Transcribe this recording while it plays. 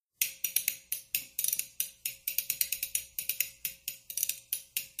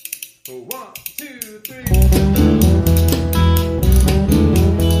1, 2, 3.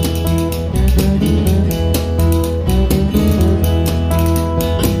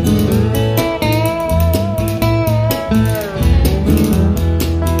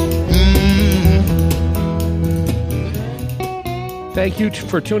 Thank you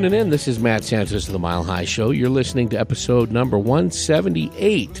for tuning in. This is Matt Sanchez of the Mile High Show. You're listening to episode number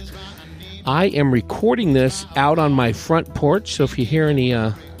 178. I am recording this out on my front porch, so if you hear any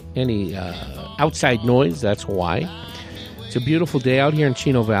outside noise, that's why. It's a beautiful day out here in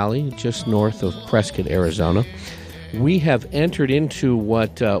Chino Valley, just north of Prescott, Arizona. We have entered into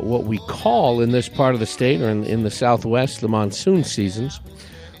what we call in this part of the state, or in the Southwest, the monsoon seasons,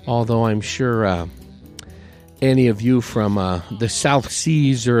 although I'm sure any of you from the South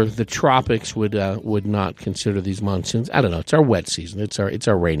Seas or the tropics would not consider these monsoons. I don't know. It's our wet season. It's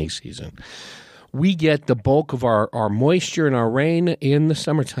our rainy season. We get the bulk of our moisture and our rain in the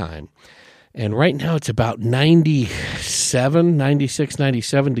summertime. And right now it's about 96,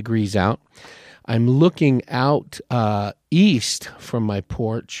 97 degrees out. I'm looking out east from my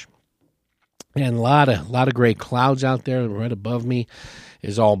porch, and a lot of gray clouds out there. Right above me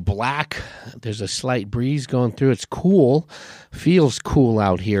is all black. There's a slight breeze going through. It's cool. Feels cool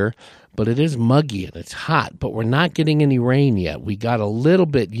out here, but it is muggy and it's hot, but we're not getting any rain yet. We got a little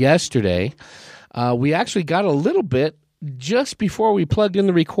bit yesterday. We actually got a little bit just before we plugged in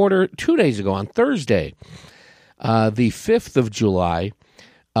the recorder 2 days ago on Thursday, the 5th of July,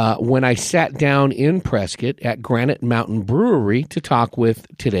 when I sat down in Prescott at Granite Mountain Brewery to talk with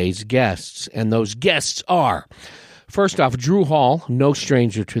today's guests. And those guests are, first off, Drew Hall, no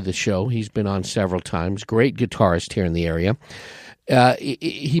stranger to the show. He's been on several times. Great guitarist here in the area.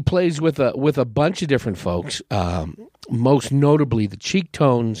 He plays with a bunch of different folks, most notably the Cheek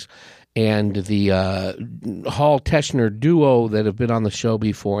Tones and the Hall-Teschner duo that have been on the show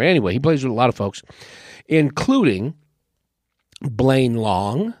before. Anyway, he plays with a lot of folks, including Blaine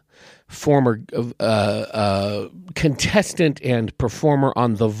Long, former contestant and performer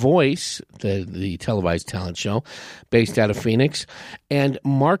on The Voice, the televised talent show, based out of Phoenix, and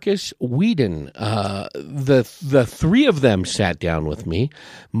Marcus Whedon. The three of them sat down with me,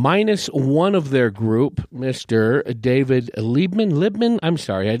 minus one of their group, Mr. David Liebman. I'm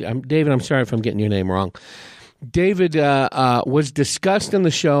sorry, David. I'm sorry if I'm getting your name wrong. David was discussed in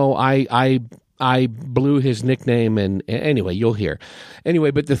the show. I blew his nickname, and anyway, you'll hear.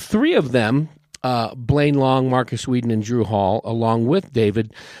 Anyway, but the three of them, Blaine Long, Marcus Whedon, and Drew Hall, along with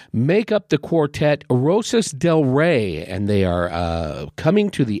David, make up the quartet Rosas Del Rey, and they are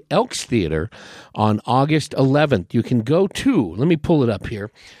coming to the Elks Theater on August 11th. You can go to, let me pull it up here,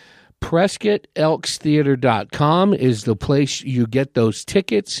 PrescottElksTheater.com is the place you get those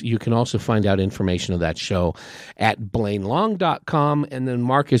tickets. You can also find out information of that show at BlaineLong.com, and then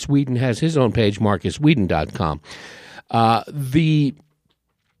Marcus Whedon has his own page, MarcusWhedon.com.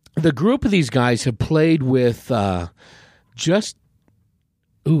 The group of these guys have played with just...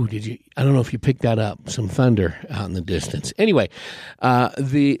 Ooh, I don't know if you picked that up. Some thunder out in the distance. Anyway,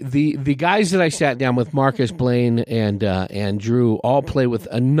 the guys that I sat down with, Marcus, Blaine, and Drew, all play with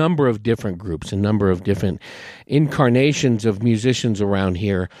a number of different groups, a number of different incarnations of musicians around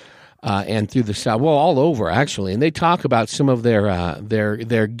here and through the South. Well, all over actually. And they talk about some of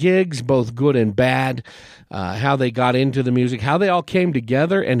their gigs, both good and bad, how they got into the music, how they all came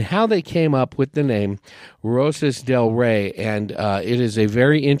together, and how they came up with the name Rosas Del Rey. And it is a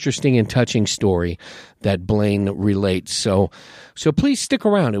very interesting and touching story that Blaine relates. So please stick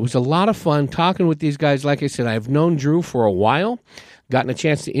around. It was a lot of fun talking with these guys. Like I said, I've known Drew for a while, gotten a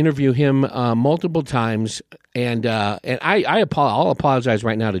chance to interview him multiple times, and I'll apologize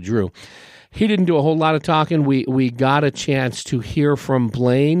right now to Drew. He didn't do a whole lot of talking. We got a chance to hear from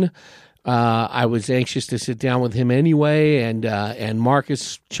Blaine. I was anxious to sit down with him anyway, and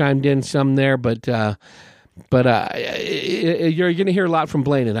Marcus chimed in some there, but you're going to hear a lot from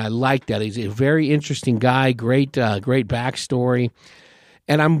Blaine, and I like that. He's a very interesting guy, great backstory.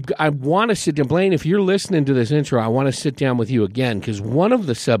 And I want to sit down, Blaine, if you're listening to this intro, I want to sit down with you again, because one of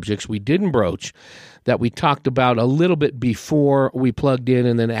the subjects we didn't broach that we talked about a little bit before we plugged in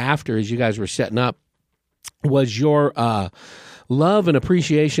and then after as you guys were setting up was your love and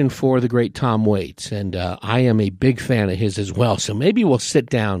appreciation for the great Tom Waits, and I am a big fan of his as well. So maybe we'll sit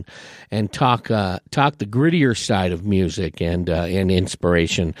down and talk the grittier side of music and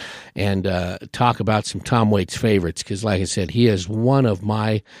inspiration, and talk about some Tom Waits favorites. Because, like I said, he is one of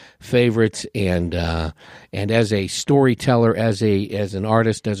my favorites, and as a storyteller, as an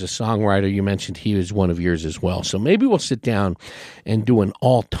artist, as a songwriter, you mentioned he was one of yours as well. So maybe we'll sit down and do an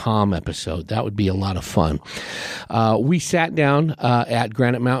all Tom episode. That would be a lot of fun. We sat down down at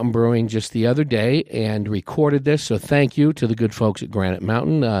Granite Mountain Brewing just the other day and recorded this, so thank you to the good folks at Granite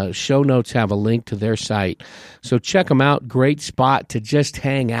Mountain. Show notes have a link to their site, so check them out. Great spot to just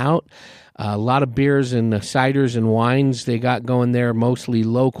hang out. A lot of beers and ciders and wines they got going there, mostly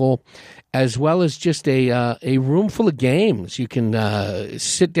local, as well as just a room full of games. You can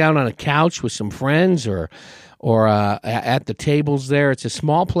sit down on a couch with some friends or at the tables there. It's a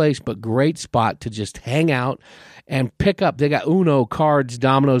small place, but great spot to just hang out and pick up. They got Uno, cards,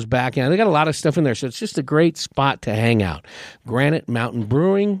 dominoes, backgammon. They got a lot of stuff in there, so it's just a great spot to hang out. Granite Mountain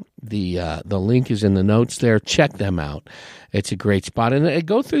Brewing. The link is in the notes there. Check them out. It's a great spot. And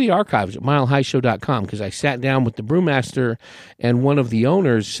go through the archives at milehighshow.com, because I sat down with the brewmaster and one of the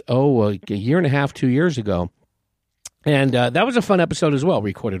owners, a year and a half, 2 years ago. And that was a fun episode as well,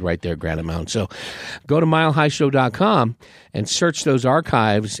 recorded right there at Granite Mountain. So go to milehighshow.com and search those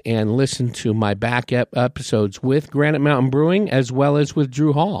archives and listen to my back episodes with Granite Mountain Brewing as well as with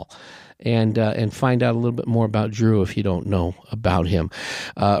Drew Hall. And find out a little bit more about Drew if you don't know about him.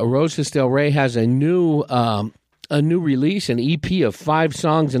 Rosas Del Rey has a new release, an EP of 5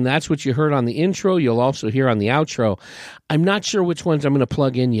 songs, and that's what you heard on the intro. You'll also hear on the outro. I'm not sure which ones I'm going to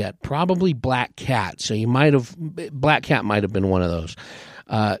plug in yet. Probably Black Cat. So Black Cat might have been one of those.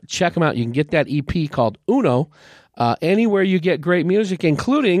 Check them out. You can get that EP called Uno anywhere you get great music,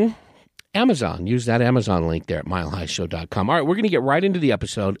 including Amazon. Use that Amazon link there at milehighshow.com. All right, we're going to get right into the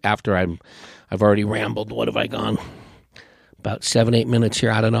episode after I've already rambled. What have I gone? About 7-8 minutes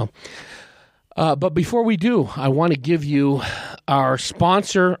here. I don't know. But before we do, I want to give you our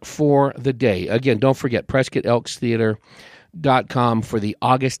sponsor for the day. Again, don't forget, PrescottElksTheater.com for the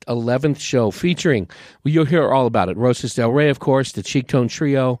August 11th show featuring, you'll hear all about it, Rosas Del Rey, of course, the Cheek Tone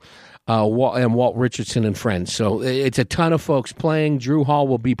Trio, and Walt Richardson and friends. So it's a ton of folks playing. Drew Hall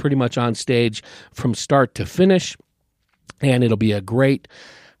will be pretty much on stage from start to finish, and it'll be a great,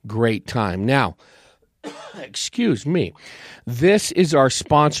 great time. Now, excuse me. This is our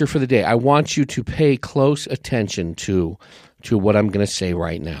sponsor for the day. I want you to pay close attention to what I'm going to say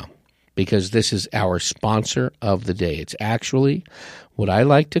right now, because this is our sponsor of the day. It's actually what I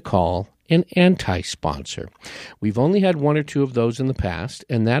like to call an anti-sponsor. We've only had 1 or 2 of those in the past,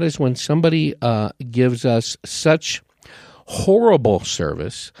 and that is when somebody gives us such horrible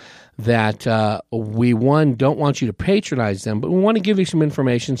service that we, one, don't want you to patronize them, but we want to give you some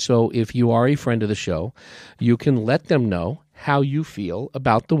information, so if you are a friend of the show, you can let them know how you feel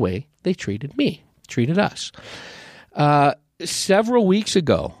about the way they treated us. Several weeks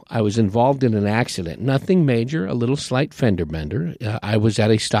ago, I was involved in an accident. Nothing major, a little slight fender bender. I was at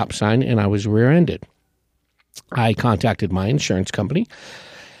a stop sign and I was rear-ended. I contacted my insurance company,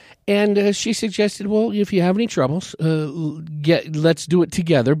 and she suggested, well, if you have any troubles, let's do it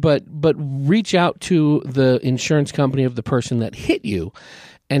together, but reach out to the insurance company of the person that hit you,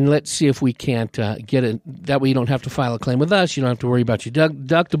 and let's see if we can't get it. That way you don't have to file a claim with us. You don't have to worry about your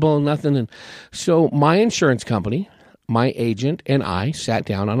deductible, nothing. And so my insurance company, my agent, and I sat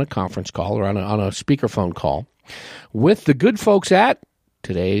down on a conference call or on a speakerphone call with the good folks at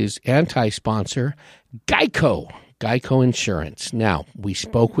today's anti-sponsor, Geico Insurance. Now, we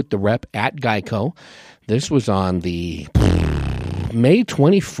spoke with the rep at Geico. This was on the May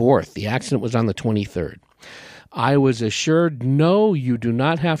 24th. The accident was on the 23rd. I was assured, no, you do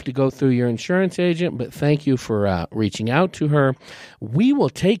not have to go through your insurance agent, but thank you for reaching out to her. We will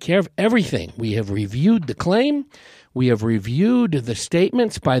take care of everything. We have reviewed the claim. We have reviewed the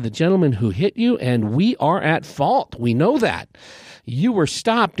statements by the gentleman who hit you, and we are at fault. We know that. You were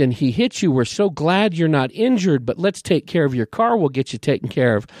stopped and he hit you. We're so glad you're not injured, but let's take care of your car. We'll get you taken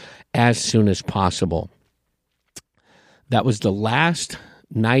care of as soon as possible. That was the last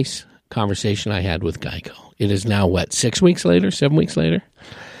nice conversation I had with Geico. It is now, 7 weeks later?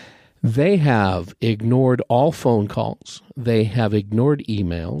 They have ignored all phone calls. They have ignored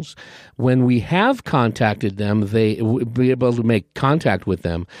emails. When we have contacted them, they will be able to make contact with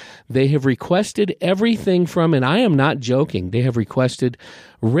them. They have requested everything from, and I am not joking, they have requested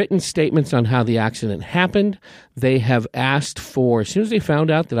written statements on how the accident happened. They have asked for, as soon as they found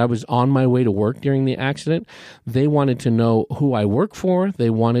out that I was on my way to work during the accident, they wanted to know who I work for.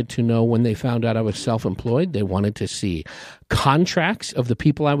 They wanted to know, when they found out I was self-employed, they wanted to see contracts of the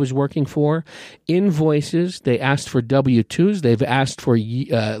people I was working for, invoices. They asked for W-2s. They've asked for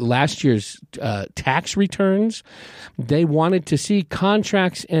last year's tax returns. They wanted to see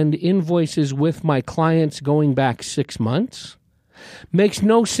contracts and invoices with my clients going back 6 months. Makes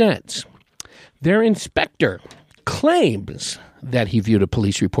no sense. Their inspector claims that he viewed a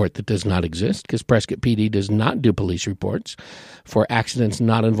police report that does not exist, because Prescott PD does not do police reports for accidents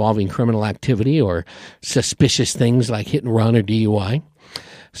not involving criminal activity or suspicious things like hit and run or DUI.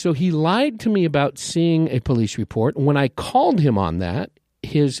 So he lied to me about seeing a police report. When I called him on that,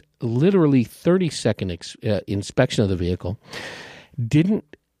 his literally 30-second inspection of the vehicle didn't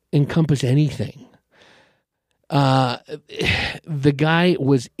encompass anything. The guy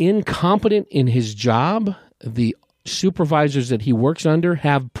was incompetent in his job. The supervisors that he works under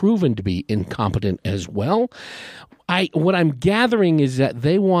have proven to be incompetent as well. What I'm gathering is that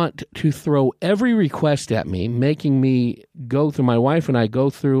they want to throw every request at me, making me go through, my wife and I go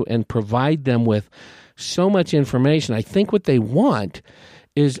through and provide them with so much information. I think what they want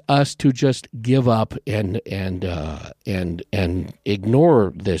is us to just give up and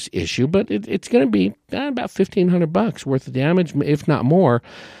ignore this issue, but it's going to be about $1,500 worth of damage, if not more,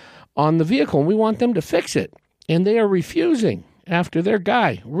 on the vehicle. And we want them to fix it, and they are refusing. After their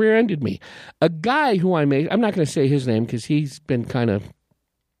guy rear-ended me. A guy who I'm not going to say his name because he's been kind of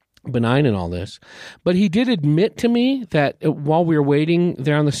benign in all this, but he did admit to me that while we were waiting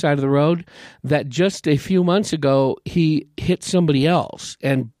there on the side of the road, that just a few months ago, he hit somebody else.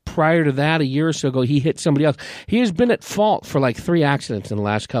 And prior to that, a year or so ago, he hit somebody else. He has been at fault for like 3 accidents in the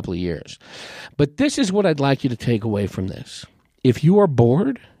last couple of years. But this is what I'd like you to take away from this. If you are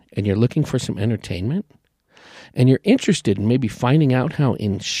bored and you're looking for some entertainment, and you're interested in maybe finding out how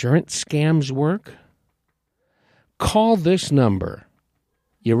insurance scams work, call this number.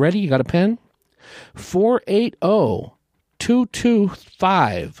 You ready? You got a pen?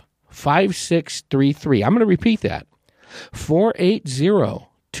 480-225-5633. I'm going to repeat that.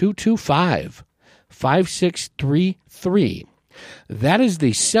 480-225-5633. That is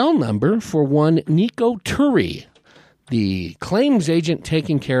the cell number for one Nico Turi, the claims agent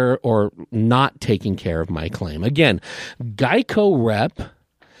taking care or not taking care of my claim. Again, Geico rep,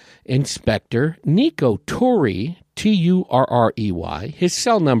 Inspector Nico Turry, Turrey. His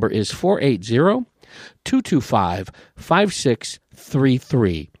cell number is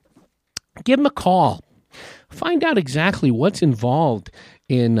 480-225-5633. Give him a call. Find out exactly what's involved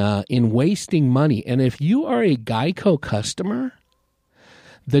in wasting money. And if you are a Geico customer,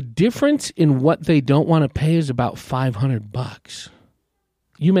 the difference in what they don't want to pay is about $500.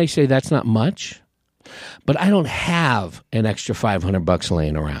 You may say that's not much, but I don't have an extra $500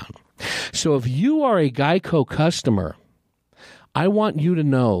 laying around. So if you are a Geico customer, I want you to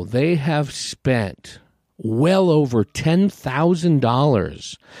know they have spent well over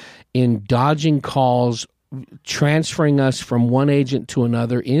 $10,000 in dodging calls, transferring us from one agent to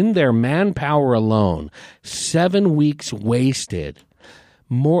another in their manpower alone. 7 weeks wasted.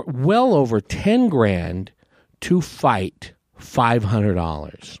 Well over $10,000 to fight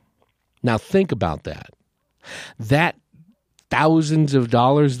 $500. Now think about that. That thousands of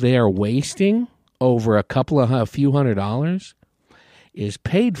dollars they are wasting over a few $100 is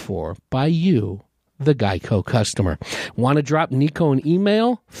paid for by you, the Geico customer. Want to drop Nico an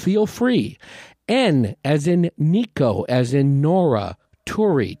email? Feel free. N as in Nico, as in Nora,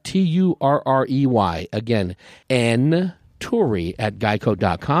 Turrey, Turrey. Again, N Turrey at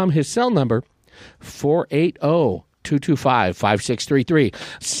geico.com. His cell number, 480-225-5633.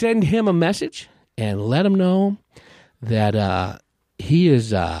 Send him a message and let him know that he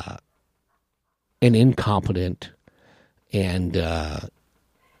is an incompetent and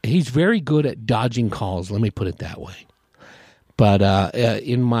he's very good at dodging calls. Let me put it that way. But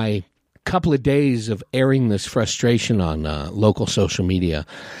in my couple of days of airing this frustration on local social media,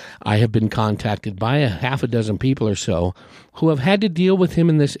 I have been contacted by a half a dozen people or so who have had to deal with him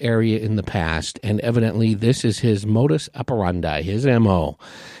in this area in the past, and evidently this is his modus operandi. His MO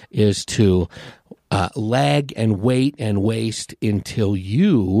is to lag and wait and waste until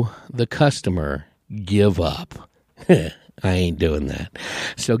you, the customer, give up. I ain't doing that.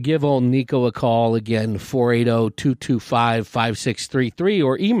 So give old Nico a call again, 480-225-5633,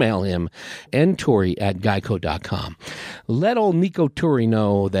 or email him, ntorrey@geico.com. Let old Nico Turrey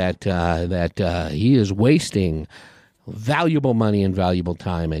know that he is wasting valuable money and valuable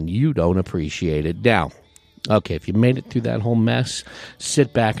time, and you don't appreciate it. Now, okay, if you made it through that whole mess,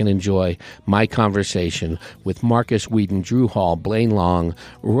 sit back and enjoy my conversation with Marcus Whedon, Drew Hall, Blaine Long,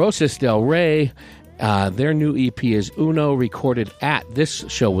 Rosas Del Rey. Their new EP is Uno, this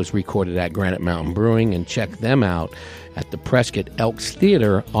show was recorded at Granite Mountain Brewing, and check them out at the Prescott Elks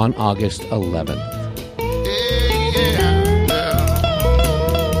Theater on August 11th.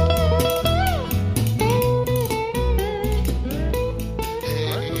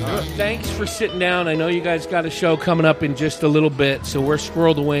 Thanks for sitting down. I know you guys got a show coming up in just a little bit, so we're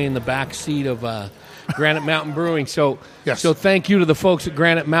squirreled away in the back seat of Granite Mountain Brewing. So, Yes. so thank you to the folks at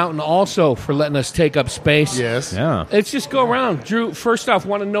Granite Mountain also for letting us take up space. Yes. Yeah. Let's just go around. Drew, first off,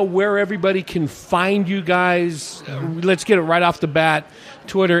 want to know where everybody can find you guys. Let's get it right off the bat.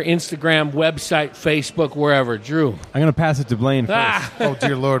 Twitter, Instagram, website, Facebook, wherever. Drew. I'm going to pass it to Blaine first. Ah, Oh,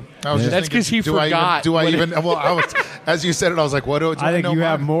 dear Lord. I was just That's thinking, 'cause he do I forgot. Well, I was, as you said it, I was like, what do I think know you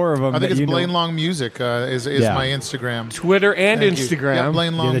have mine? more of them I think that it's you know. Blaine Long Music is Yeah. my Instagram. Twitter and Thank you. Instagram. Yeah,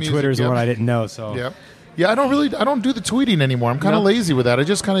 Blaine Long Yeah, the Music. Twitter's the yep. one I didn't know, so. Yep. Yeah, I don't do the tweeting anymore. I'm kind of No? lazy with that. I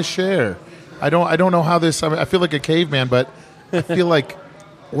just kind of share. I don't know how this. I feel like a caveman, but I feel like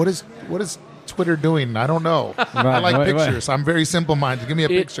what is Twitter doing? I don't know. I like What- pictures. I'm very simple minded. Give me a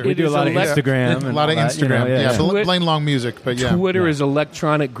picture. We do a is lot of elect- Instagram. a and lot of all that, you know, Instagram. yeah, Twi- Blaine Long Music. But yeah, Twitter Yeah. is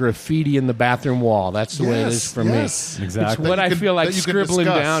electronic graffiti in the bathroom wall. That's the way it is for yes. me. Exactly. It's what That I you can- feel like that you can scribbling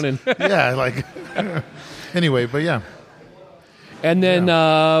discuss. down. And yeah, like anyway, but yeah, and then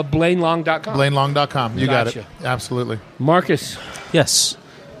BlaineLong.com. BlaineLong.com. You got it. Gotcha. Absolutely. Marcus, Yes.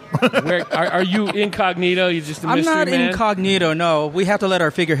 where, are you incognito? You just a I'm mystery not man? incognito, no. We have to let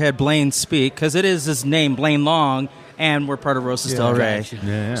our figurehead Blaine speak because it is his name, Blaine Long, and we're part of Rosas Del Rey. Gotcha.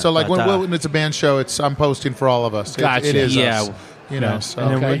 Yeah. So like But, when it's a band show, I'm posting for all of us. Gotcha. It is Yeah. us. You know, so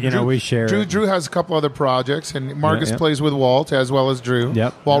And then Okay. we share it. Drew has a couple other projects, and Marcus Yeah. plays with Walt as well as Drew.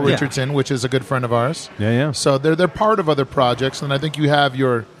 Yep. Walt Yeah. Richardson, which is a good friend of ours. Yeah. So they're part of other projects, and I think you have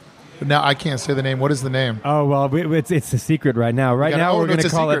your. Now I can't say the name. What is the name? Oh, well, it's a secret right now. Right gotta- now, oh, we're no, going to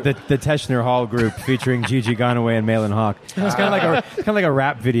it's a call secret. it the Teschner Hall Group featuring Gigi Ganaway and Malin Hawk. It's kind of like a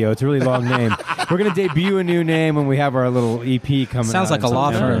rap video. It's a really long name. We're going to debut a new name when we have our little EP coming out. Sounds like in a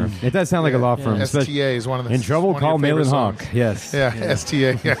law September. firm. It does sound like a law firm. especially- STA is one of the. In trouble, one of call your favorite Malin Hawk. songs. Yes. Yeah,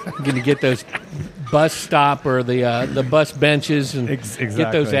 STA. Yeah. Going to get those bus stop or the bus benches and Exactly.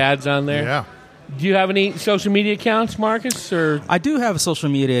 get those ads on there. Yeah. Do you have any social media accounts, Marcus, or I do have a social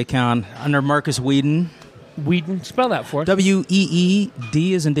media account under Marcus Whedon. Whedon? Spell that for us.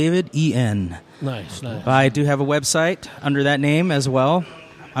 WEED as in David, EN. Nice. I do have a website under that name as well.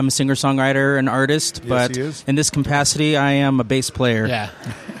 I'm a singer-songwriter and artist, but he is. in this capacity, I am a bass player Yeah,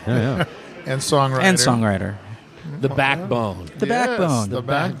 Yeah. And songwriter. and songwriter. the backbone. The backbone. The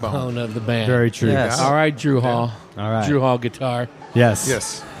backbone. Backbone of the band. Very true. Yes. All right, Drew Hall. All right. Drew Hall guitar. Yes.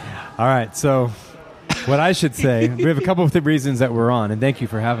 Yes. All right. So, what I should say, we have a couple of the reasons that we're on, and thank you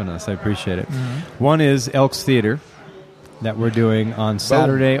for having us. I appreciate it. One is Elks Theater that we're doing on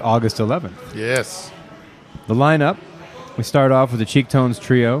Saturday, August 11th. Yes. The lineup, we start off with the Cheek Tones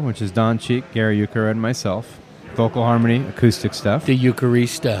Trio, which is Don Cheek, Gary Euchre, and myself. Vocal harmony, acoustic stuff. The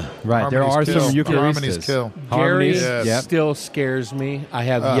Eucharista. Right. There are Harmonies some kill. Eucharistas. Harmonies kill. Gary Harmonies, Yes. yep. still scares me. I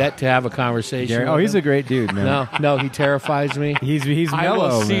have yet to have a conversation. Gary, with oh, he's him. a great dude, man. No, he terrifies me. He's I mellow,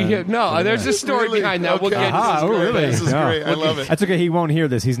 will see man. him. No, there's a story Really? behind that. We'll Okay. get Aha, into oh, really? This is No. great. I love it. That's okay. He won't hear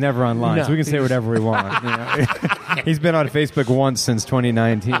this. He's never online, No. so we can say whatever we want. You know? He's been on Facebook once since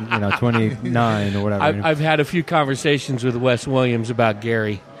 2019, 29 or whatever. I've had a few conversations with Wes Williams about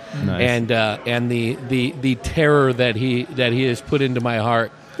Gary, Nice. and the terror that he has put into my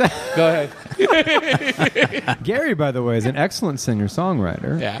heart. Go ahead. Gary, by the way, is an excellent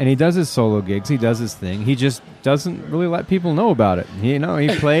singer-songwriter, Yeah. and he does his solo gigs. He does his thing. He just doesn't really let people know about it. He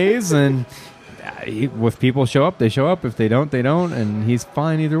plays, and if people show up, they show up. If they don't, they don't, and he's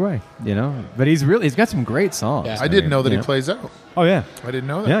fine either way. But he's got some great songs. Yeah. I didn't know that you he plays out. Oh yeah, I didn't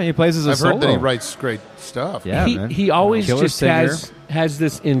know that. yeah. He plays as a I've solo. heard that he writes great stuff. Yeah, man. He always Killer just singer. has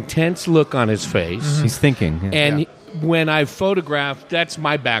this intense look on his face. He's thinking. Yeah. And Yeah. when I photograph, that's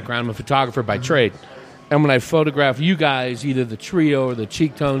my background. I'm a photographer by trade. And when I photograph you guys, either the trio or the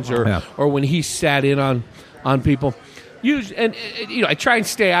Cheek Tones, or when he sat in on people, I try and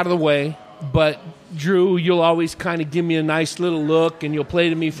stay out of the way. But Drew, you'll always kind of give me a nice little look, and you'll play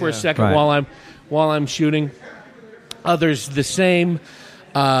to me for a second Right. while I'm shooting. Others the same.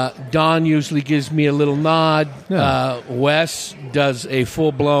 Don usually gives me a little nod. Yeah. Wes does a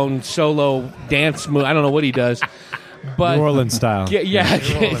full-blown solo dance move. I don't know what he does. But New Orleans style. Yeah.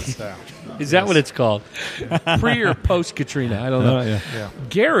 New Orleans style. Is that what it's called? Pre or post Katrina? I don't know. Yeah. Yeah.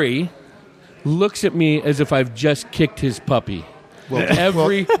 Gary looks at me as if I've just kicked his puppy. Well,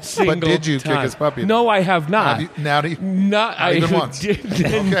 Every single but did you time. kick his puppy? No, I have not. Now do you? Not even once?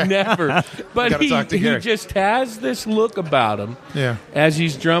 Never. But Gotta talk to he Gary. just has this look about him Yeah. as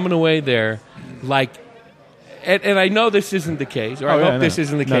he's drumming away there, like, and I know this isn't the case, or I hope this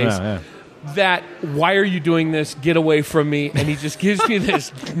isn't the case. No, yeah. That, why are you doing this? Get away from me! And he just gives me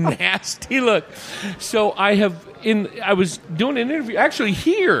this nasty look. So I was doing an interview actually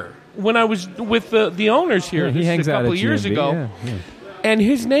here when I was with the owners here. Yeah, he this is hangs a out couple at of years GMB, ago, yeah. and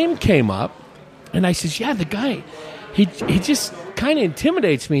his name came up, and I says, "Yeah, the guy, he just kind of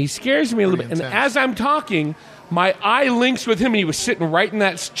intimidates me. He scares me a little bit. Pretty And intense. as I'm talking, my eye links with him, and he was sitting right in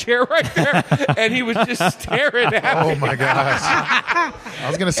that chair right there, and he was just staring at me. Oh my gosh! I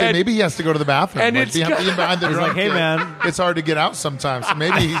was gonna say And- maybe he has to go to the bathroom. and Like, it's being got- behind the He's drum like, "Hey, kit, man." it's hard to get out sometimes. So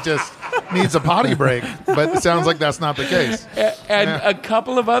maybe he just needs a potty break. But it sounds like that's not the case. And a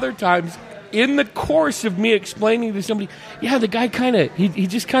couple of other times, in the course of me explaining to somebody, the guy he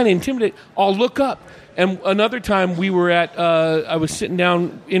just kind of intimidated. I'll look up. And another time we were at, I was sitting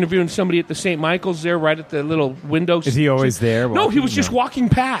down interviewing somebody at the St. Michael's there, right at the little window. Is he always there? No, he was walking? just walking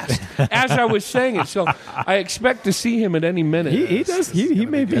past as I was saying it. So I expect to see him at any minute. He does. He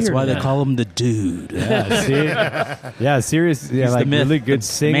may be That's here. why they call him the dude. Yeah, see? Yeah, serious. Yeah, He's like the myth. really good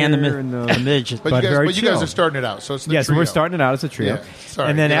singer. Man, the myth. and, The midget. But very you guys chill. are starting it out. So it's the Yes, trio. we're starting it out as a trio. Yeah, sorry.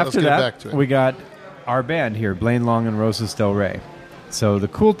 And then Yeah, let's after get back to that, it. we got our band here, Blaine Long and Rosas Del Rey. So the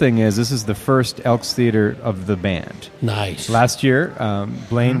cool thing is, this is the first Elks Theater of the band. Nice. Last year,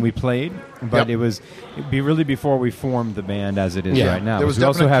 Blaine, we played, but Yep. it'd be really before we formed the band as it is Yeah. right now. There was We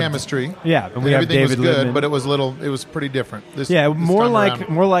also definite have chemistry. Yeah, and we And have everything David was good, Littman. but it was pretty different. This more time like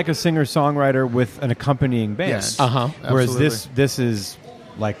around. a singer songwriter with an accompanying band. Yes. Uh-huh. Whereas Absolutely. this is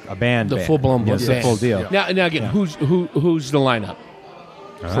like a band. The band. full-blown Yes, band. the full deal. Yeah. Now again, who's the lineup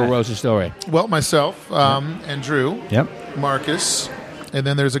for right. Rosas Del Rey? Well, myself and Drew, Yep. Marcus, and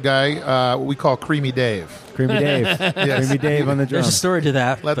then there's a guy we call Creamy Dave. Creamy Dave. Creamy Dave on the There's a drums. story to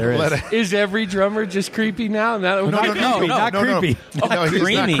that. Is every drummer just creepy now? No, Not creepy. Not creepy. No, he's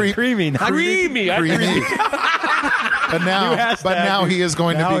creamy. not Creamy. Not Creamy. creamy. But now he is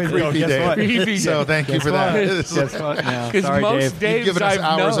going to Now be he's- Creepy guess Dave. what? Creepy So Dave. thank you for what? that. Guess what? No, Because sorry, most Dave. You've Daves given us I've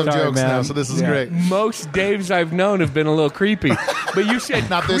hours known, of Sorry, jokes man. now, so this is Yeah. great. most Daves I've known have been a little creepy. But you said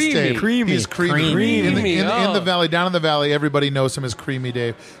Not this creamy. Dave. Creamy. He's creamy. Creamy. In Oh. the valley, down in the valley, everybody knows him as Creamy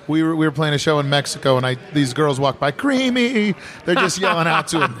Dave. We were playing a show in Mexico, and these girls walk by, Creamy. They're just yelling out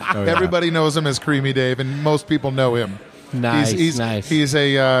to him. Oh, yeah. Everybody knows him as Creamy Dave, and most people know him. Nice, He's nice. He's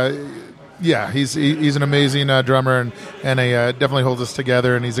a he's an amazing drummer, and definitely holds us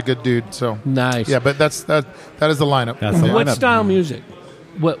together, and he's a good dude. So Nice. yeah, but that is the lineup. That's the What lineup. style music?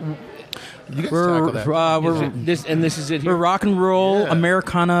 What You guys tackle that. this is it We're here? rock and roll, Yeah.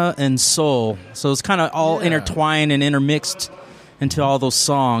 Americana, and soul. So it's kind of all intertwined and intermixed into all those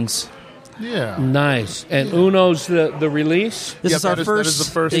songs. Yeah. Nice. And Uno's the release? This Yeah, is our that is first,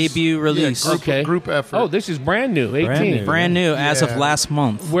 the first debut release. Okay. Group effort. Oh, this is brand new, 18. Brand new. Brand new as of Yeah. last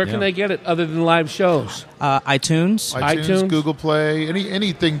month. Where can Yeah. they get it other than live shows? iTunes. iTunes, iTunes? Google Play,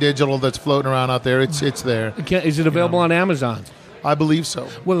 anything digital that's floating around out there, it's there. Is it available on Amazon? I believe so.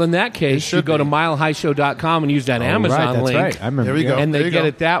 Well, in that case, should you go to be. milehighshow.com and use that Oh, Amazon right, that's link. right. I remember. There we go. And There they you get go.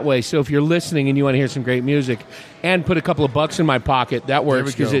 it that way. So if you're listening and you want to hear some great music and put a couple of bucks in my pocket, that works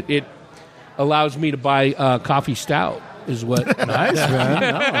we because go. it allows me to buy coffee stout is what. Nice,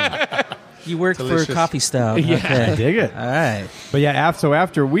 man. You work Delicious. for Coffee Stout. Yeah. Okay. Dig it. All right. But yeah, so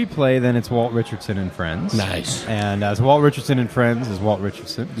after we play, then it's Walt Richardson and Friends. Nice. And as Walt Richardson and Friends is Walt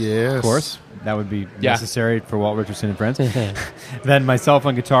Richardson. Yes. Of course. That would be Yeah. necessary for Walt Richardson and Friends. Then myself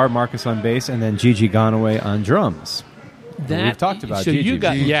on guitar, Marcus on bass, and then Gigi Gonaway on drums. We've talked about so Gigi. you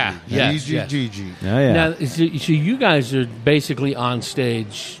got yes, Gigi. Oh, yeah. Now, so you guys are basically on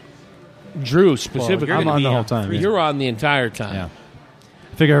stage. Drew specifically. I'm on the whole time. Yeah. You're on the entire time. Yeah.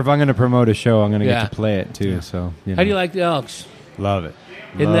 I figure if I'm going to promote a show, I'm going to Yeah. get to play it too. So you know. How do you like the Elks? Love it.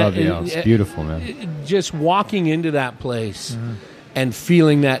 In Love that- the in- Elks. Beautiful, man. Just walking into that place and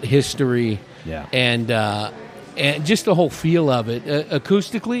feeling that history, Yeah. and just the whole feel of it.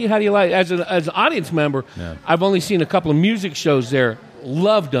 Acoustically, how do you like as an audience member? Yeah. I've only seen a couple of music shows there.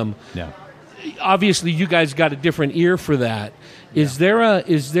 Loved them. Yeah. Obviously, you guys got a different ear for that. Is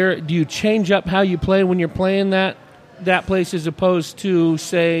there? Do you change up how you play when you're playing that place as opposed to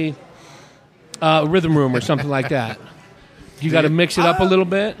say Rhythm Room or something like that? You got to mix it up a little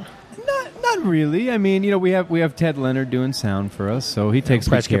bit. Not really. I mean, you know, we have Ted Leonard doing sound for us, so he takes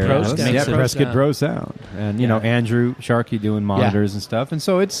good Prescott care Pro of us. sound. Yeah, Pro Prescott sound. Pro sound, and you know Andrew Sharkey doing monitors and stuff. And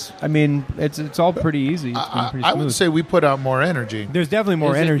so it's all pretty easy. It's been pretty I smooth. would say we put out more energy. There's definitely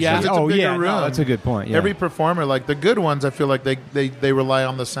more Is it? energy. Yeah. It's a Oh bigger yeah, room. no, that's a good point. Yeah. Every performer, like the good ones, I feel like they rely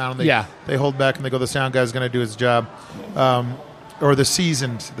on the sound. They hold back and they go, the sound guy's going to do his job. Or the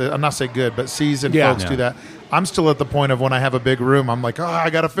seasoned, I'm not saying good, but seasoned folks do that. I'm still at the point of when I have a big room, I'm like, I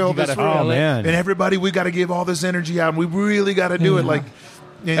got to fill this room. Oh man, And everybody, we got to give all this energy out, and we really got to do it. Like,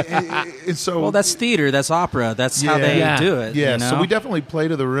 and so Well, that's theater. That's opera. That's how they Yeah. do it. yeah. You know? So we definitely play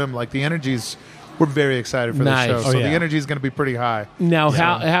to the room. Like the energy's, we're very excited for Nice. the show. Oh, So yeah. the energy is going to be pretty high. Now,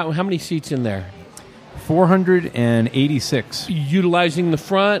 how many seats in there? 486. Utilizing the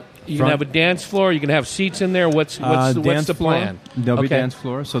front You can have a dance floor. You can have seats in there. What's the plan? There'll be dance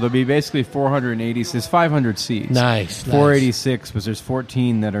floor. So there'll be basically 480. There's 500 seats. Nice. 486, but there's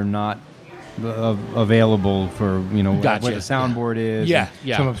 14 that are not available for where the soundboard is. Yeah.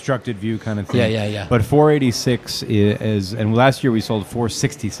 Some obstructed view kind of thing. Yeah. But 486 is, and last year we sold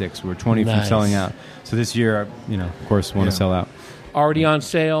 466. We're 20 from selling out. So this year, of course, want to sell out. Already on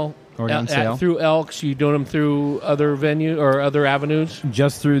sale. Through Elks. You doing them through other venue or other avenues?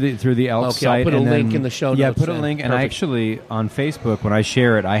 Just through the Elks site. I'll put a link in the show notes. Yeah, put a link. And I actually, on Facebook, when I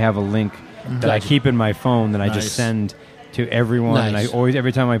share it, I have a link that I keep in my phone that I just send to everyone. And I always,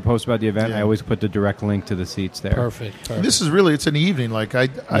 every time I post about the event, I always put the direct link to the seats there. Perfect. This is really, it's an evening. Like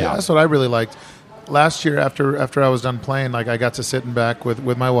that's what I really liked. Last year, after I was done playing, like I got to sit in back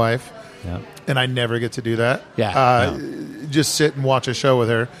with my wife, and I never get to do that. Just sit and watch a show with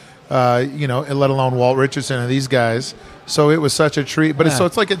her. Let alone Walt Richardson and these guys. So it was such a treat. But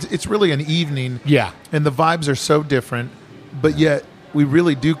it's really an evening. Yeah. And the vibes are so different, but yet we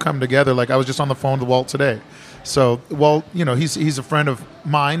really do come together. Like I was just on the phone with Walt today. So Walt, he's a friend of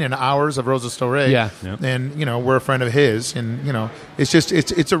mine and ours of Rosas Del Rey. Yeah. And we're a friend of his, and it's just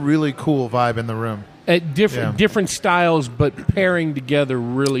it's a really cool vibe in the room. Different styles, but pairing together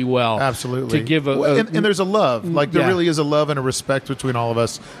really well. Absolutely. To give and there's a love. Like there really is a love and a respect between all of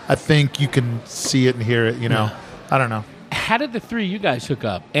us. I think you can see it and hear it. I don't know. How did the three of you guys hook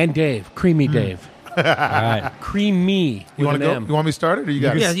up? And Dave, Creamy Dave. All right. Creamy. You want to go? You want me to start it, or you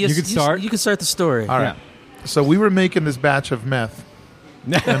got? Yeah, you can start. You can start the story. All right. So we were making this batch of meth.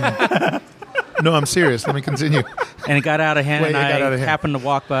 No, I'm serious. Let me continue. And it got out of hand, I happened to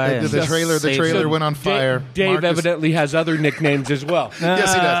walk by. The trailer went on fire. Dave evidently has other nicknames as well.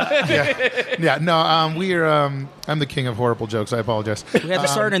 Yes, he does. Yeah. No, I'm the king of horrible jokes. I apologize. We had to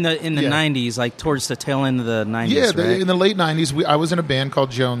start in the 90s, like towards the tail end of the 90s. Yeah, right? In the late 90s, I was in a band called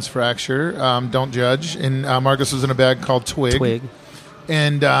Jones Fracture. Don't judge. And Marcus was in a band called Twig.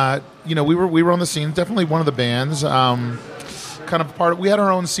 And we were on the scene. Definitely one of the bands. Kind of we had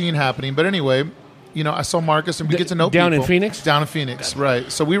our own scene happening, but anyway, I saw Marcus and we get to know people down in Phoenix. Down in Phoenix, right?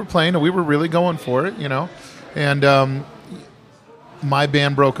 So we were playing and we were really going for it, and my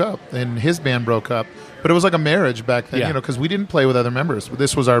band broke up and his band broke up, but it was like a marriage back then, because we didn't play with other members.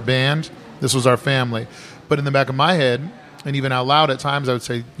 This was our band, this was our family. But in the back of my head, and even out loud at times, I would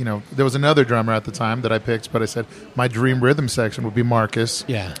say, there was another drummer at the time that I picked, but I said my dream rhythm section would be Marcus,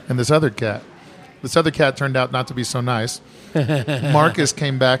 and this other cat. This other cat turned out not to be so nice. Marcus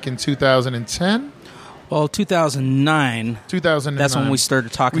came back in 2010. Well, 2009. 2009. That's when we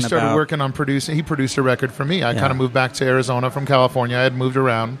started talking about. We started working on producing. He produced a record for me. I kind of moved back to Arizona from California. I had moved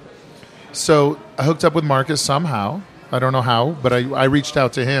around. So I hooked up with Marcus somehow. I don't know how, but I reached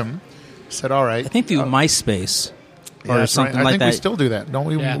out to him. Said, all right. I think through MySpace. Or something right. like that. I think we still do that, don't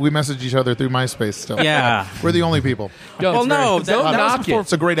we? Yeah. We message each other through MySpace still. Yeah. We're the only people. Don't knock it.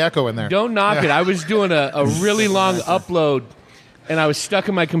 It's a great echo in there. Don't knock it. I was doing a really long upload, and I was stuck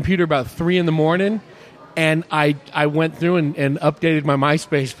in my computer about 3 a.m, and I went through and updated my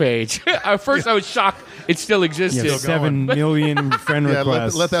MySpace page. At first, I was shocked it still existed. 7 million friend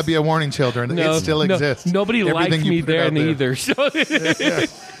requests. Let that be a warning, children. It still exists. Nobody liked me there either. So.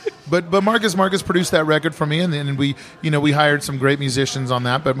 But Marcus produced that record for me, and then we hired some great musicians on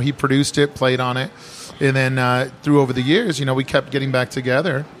that. But he produced it, played on it, and then through over the years, we kept getting back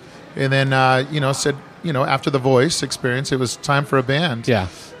together, and then said after the Voice experience, it was time for a band. Yeah.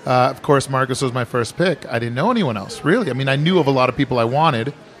 Of course, Marcus was my first pick. I didn't know anyone else really. I mean, I knew of a lot of people I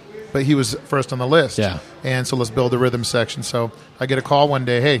wanted, but he was first on the list. Yeah. And so let's build a rhythm section. So I get a call one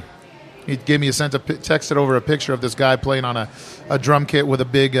day. Hey. He gave me texted over a picture of this guy playing on a drum kit with a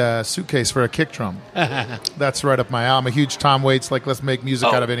big suitcase for a kick drum. That's right up my alley. I'm a huge Tom Waits, like, let's make music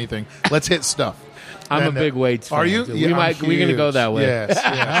out of anything. Let's hit stuff. I'm a big Waits fan. Are you? We're going to go that way.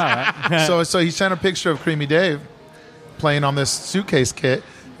 Yes. So he sent a picture of Creamy Dave playing on this suitcase kit,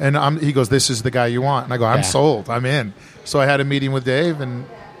 and he goes, this is the guy you want. And I go, I'm sold. I'm in. So I had a meeting with Dave, and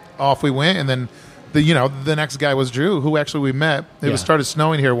off we went, and then the next guy was Drew, who actually we met. It started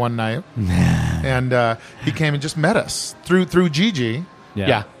snowing here one night, and he came and just met us through Gigi.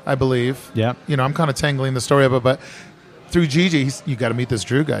 Yeah, I believe. Yeah, I'm kind of tangling the story of it, but through Gigi, you got to meet this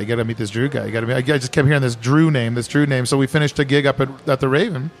Drew guy. You got to meet this Drew guy. I just kept hearing this Drew name. So we finished a gig up at the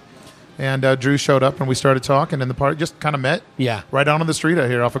Raven, and Drew showed up, and we started talking, and the party just kind of met. Yeah, right down on the street out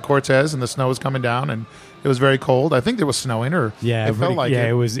here off of Cortez, and the snow was coming down, and it was very cold. I think it was snowing, or it felt like it. Yeah,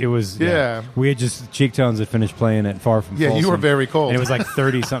 it was. Yeah. We had just Cheek Tones had finished playing at Far From Folsom. Yeah, you were very cold. And it was like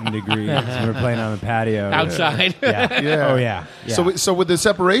 30-something degrees. We were playing on the patio. Outside. Yeah. Oh, yeah. So with the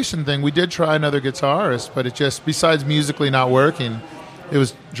separation thing, we did try another guitarist, but it just, besides musically not working, It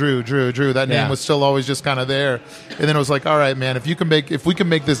was Drew. That name was still always just kind of there. And then it was like, all right, man, if we can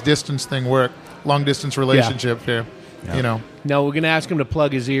make this distance thing work, long distance relationship here, you know. No, we're going to ask him to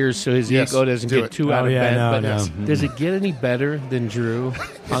plug his ears so his ego doesn't get too out of bed. Does it get any better than Drew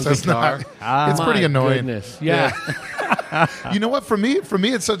on guitar? It's pretty annoying. Goodness. Yeah. You know what? For me,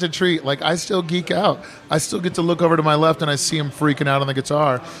 it's such a treat. Like, I still geek out. I still get to look over to my left and I see him freaking out on the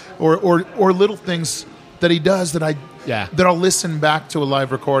guitar, or little things that he does that I'll listen back to a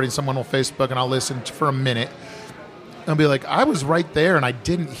live recording. Someone will Facebook and I'll listen for a minute. And be like, I was right there and I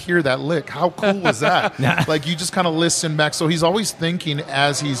didn't hear that lick. How cool was that? Like, you just kind of listen back. So he's always thinking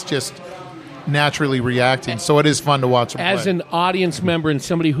as he's just naturally reacting. So it is fun to watch him play. As an audience member and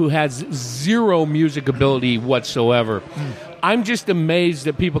somebody who has zero music ability whatsoever, I'm just amazed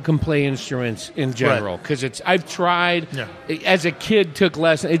that people can play instruments in general. Because I've tried. As a kid, took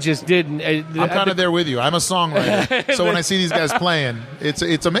lessons. It just didn't. I'm kind of there with you. I'm a songwriter. So when I see these guys playing,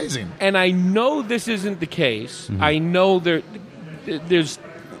 it's amazing. And I know this isn't the case. I know there's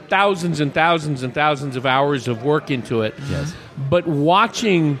thousands and thousands and thousands of hours of work into it. Yes. But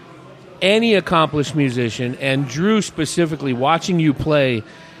watching any accomplished musician, and Drew specifically, watching you play,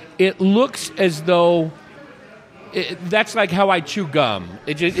 it looks as though that's like how I chew gum.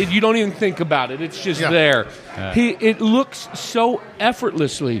 You don't even think about it. It's just there. It looks so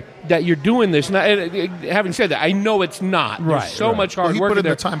effortlessly that you're doing this. And having said that, I know it's not. There's so much hard work he put in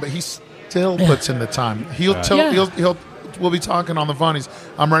there. the time, but he still puts in the time. We'll be talking on the phone.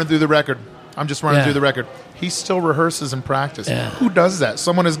 I'm running through the record. I'm just running through the record. He still rehearses and practices. Who does that?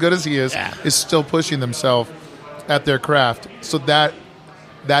 Someone as good as he is still pushing themselves at their craft. So that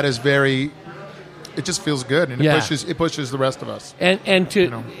is very. It just feels good, and it pushes the rest of us. And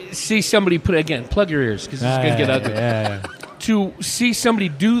to see somebody plug your ears because it's going to get ugly. To see somebody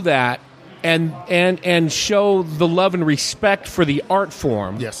do that and show the love and respect for the art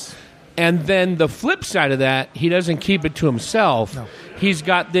form. Yes. And then the flip side of that, he doesn't keep it to himself. No. He's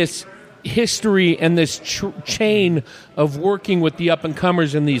got this history and this chain of working with the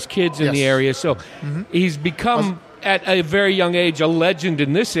up-and-comers and these kids in the area. So he's become, at a very young age, a legend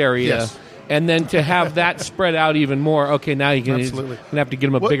in this area. Yes. And then to have that spread out even more, okay, now you're going to have to get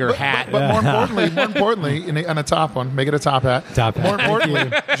him a bigger hat. But more importantly, on a top one, make it a top hat. More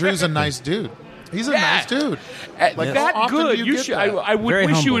importantly, Drew's a nice dude. He's a nice dude. Like that good. I would Very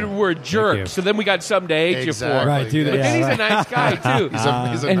wish humble. you were a jerk. So then we got something to hate you for. Right, dude. But then he's a nice guy too. He's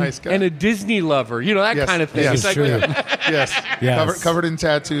a nice guy and a Disney lover. You know that kind of thing. Yes, it's true. Yes. Covered in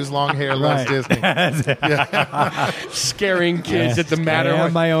tattoos, long hair, loves Disney. Scaring kids at the Matterhorn. I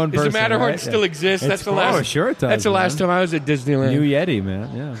am my own person, Does the Matterhorn right? still exist? That's the Oh, last. sure it does. That's the last time I was at Disneyland. New Yeti,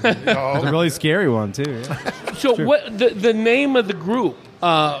 man. Yeah. It's a really scary one too. Yeah. So what the name of the group?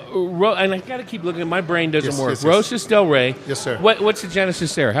 And I got to keep looking. My brain doesn't work. Yes. Rosas Del Rey. Yes, sir. What's the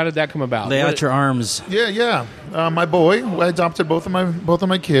genesis there? How did that come about? Lay out your arms. Yeah. My boy, I adopted both of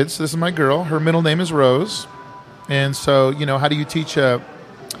my kids. This is my girl. Her middle name is Rose. And so, how do you teach an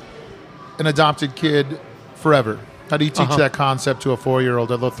adopted kid forever? How do you teach that concept to a 4-year-old,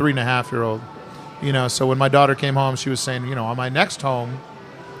 a little 3.5-year-old? So when my daughter came home, she was saying, on my next home,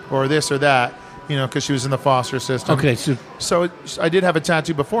 or this or that, because she was in the foster system. Okay, so I did have a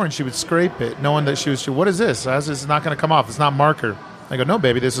tattoo before, and she would scrape it, knowing that what is this? It's not going to come off. It's not marker. I go, no,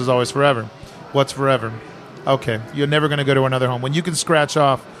 baby, this is always forever. What's forever? Okay, you're never going to go to another home. When you can scratch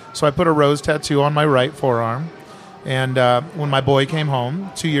off. So I put a rose tattoo on my right forearm, and when my boy came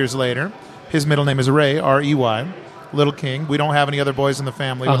home 2 years later, his middle name is Ray, R-E-Y, Little King. We don't have any other boys in the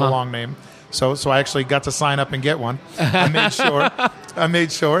family with a long name. So I actually got to sign up and get one. I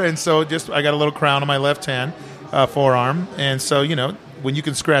made sure. And so I got a little crown on my left hand, forearm. And so, when you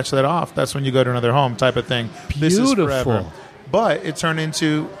can scratch that off, that's when you go to another home type of thing. Beautiful. This is forever. But it turned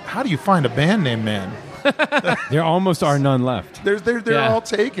into, how do you find a band name, man? There almost are none left. They're all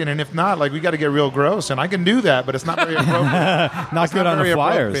taken. And if not, we got to get real gross. And I can do that, but it's not very appropriate. Not good on the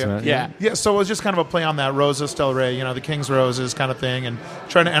flyers, man. Yeah. So it was just kind of a play on that Rosas Del Rey, the King's Roses kind of thing, and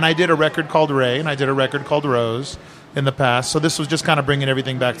and I did a record called Ray, and I did a record called Rose in the past. So this was just kind of bringing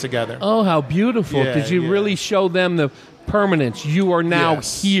everything back together. Oh, how beautiful! Because you really show them the permanence. You are now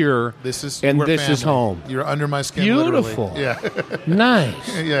here. This is home. You're under my skin. Beautiful. Literally. Yeah.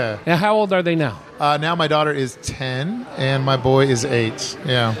 Nice. Yeah. Now, how old are they now? Now my daughter is 10 and my boy is 8.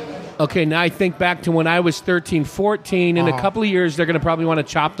 Yeah. Okay, now I think back to when I was 13, 14. In a couple of years, they're going to probably want to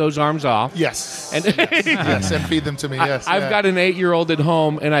chop those arms off. Yes. And and feed them to me. Yes. I've got an 8-year-old at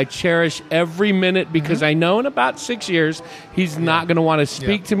home, and I cherish every minute because I know in about 6 years, he's not going to want to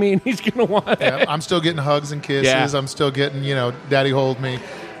speak to me, and he's going to want I'm still getting hugs and kisses. I'm still getting, daddy hold me.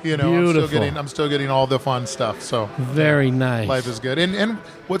 You know, I'm still getting all the fun stuff. So very nice. Life is good. And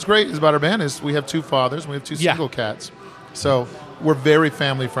what's great is about our band is we have 2 fathers, and we have 2 single cats. So we're very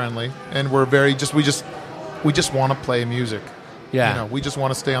family friendly, and we're very we just want to play music. Yeah. You know, we just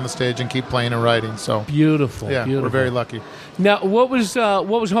want to stay on the stage and keep playing and writing. So beautiful. Yeah, beautiful. We're very lucky. Now, what was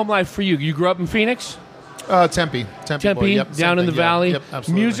home life for you? You grew up in Phoenix? Tempe, boy. Yep, down in the valley. Yep,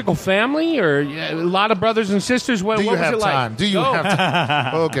 absolutely. Musical family, or a lot of brothers and sisters. What was it like? Time? Do you have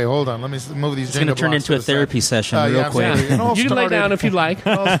time? Okay, hold on. Let me move these. It's going to turn into a therapy session real quick. You can lay down if you'd like.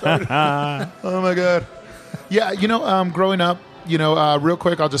 Oh my God. Yeah, growing up, real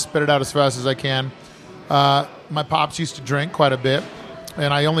quick, I'll just spit it out as fast as I can. My pops used to drink quite a bit,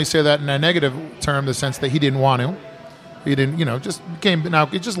 and I only say that in a negative term, the sense that he didn't want to. He didn't, just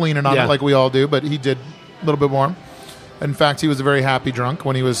leaning on it like we all do, but he did a little bit more. In fact, he was a very happy drunk.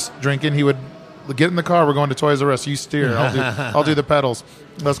 When he was drinking, he would get in the car. We're going to Toys R Us. You steer. I'll do the pedals.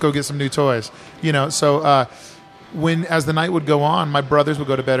 Let's go get some new toys. So when as the night would go on, my brothers would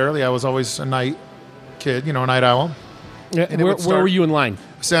go to bed early. I was always a night kid, a night owl. Yeah, where were you in line?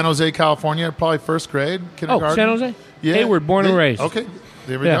 San Jose, California, probably first grade, kindergarten. Oh, San Jose? Yeah. Hayward, born and raised. Okay,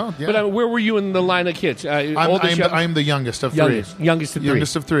 there we go. Yeah. But where were you in the line of kids? I'm the youngest of 3.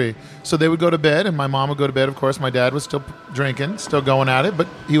 Youngest of 3. So they would go to bed, and my mom would go to bed, of course. My dad was still drinking, still going at it, but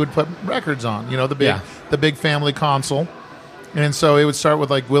he would put records on, the big family console. And so it would start with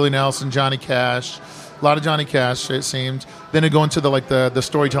like Willie Nelson, Johnny Cash, a lot of Johnny Cash, it seemed. Then it'd go into the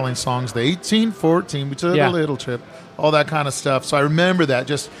storytelling songs, the 1814, we took a little trip, all that kind of stuff. So I remember that.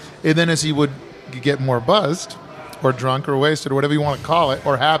 And then as he would get more buzzed or drunk or wasted or whatever you want to call it,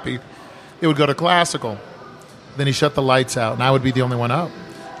 or happy, it would go to classical. Then he shut the lights out, and I would be the only one up.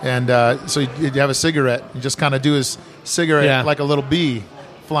 And so you'd have a cigarette and just kind of do his cigarette like a little bee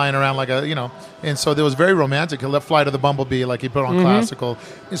flying around like and so there was very romantic. He left Flight of the Bumblebee, like he put on classical.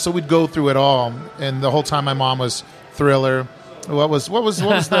 And so we'd go through it all. And the whole time my mom was Thriller. What was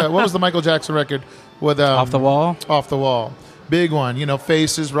the Michael Jackson record with Off the Wall? Off the Wall. Big one,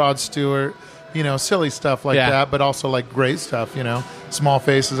 Faces, Rod Stewart, silly stuff like that, but also like great stuff, Small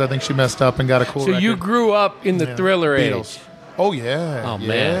Faces, I think she messed up and got a cool record. You grew up in the Thriller Beatles. age. Oh, yeah. Oh,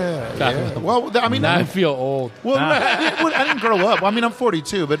 man. Yeah. Well, I mean... Now I feel old. Well, I didn't grow up. I mean, I'm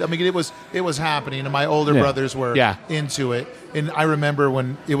 42, but I mean, it was happening, and my older brothers were into it. And I remember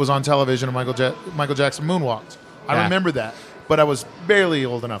when it was on television and Michael Jackson moonwalked. I remember that, but I was barely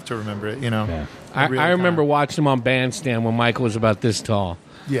old enough to remember it, Yeah. I remember watching him on Bandstand when Michael was about this tall.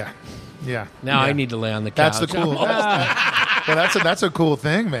 Yeah. Now I need to lay on the couch. That's the cool... that's a cool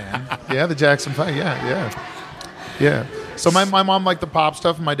thing, man. Yeah, the Jackson 5. Yeah. So my mom liked the pop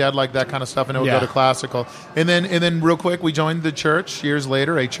stuff, and my dad liked that kind of stuff, and it would go to classical. And then real quick, we joined the church years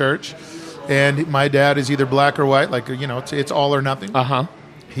later, a church, and my dad is either black or white, like it's all or nothing.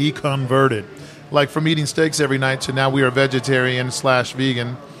 He converted, like from eating steaks every night to now we are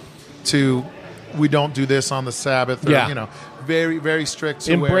vegetarian/vegan, to we don't do this on the Sabbath. Or, very very strict.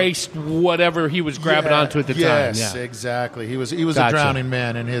 Embraced whatever he was grabbing onto at the time. Yes, exactly. He was a drowning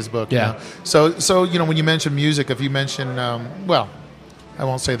man in his book. Yeah. So when you mention music, if you mention I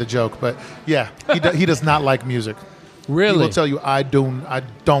won't say the joke, but he does not like music. Really? He will tell you I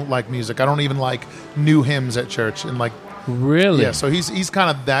don't like music. I don't even like new hymns at church and like. Really? Yeah. So he's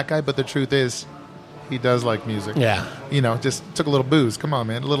kind of that guy, but the truth is, he does like music. Yeah. Just took a little booze. Come on,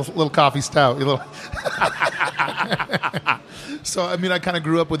 man. A little coffee stout. A little. So, I mean, I kind of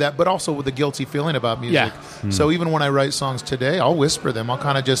grew up with that, but also with a guilty feeling about music. Yeah. So even when I write songs today, I'll whisper them. I'll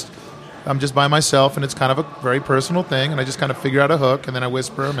kind of I'm just by myself, and it's kind of a very personal thing, and I just kind of figure out a hook, and then I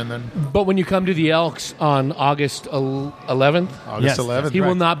whisper them, and then... But when you come to the Elks on August 11th... August 11th. He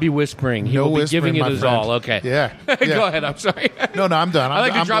will not be whispering. He will be giving it his all. Okay. Yeah. Go ahead. I'm sorry. No, I'm done. I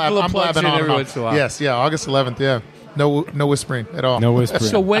like to drop a little plugs in every once in a while. Yes, August 11th, yeah. No whispering at all. No whispering.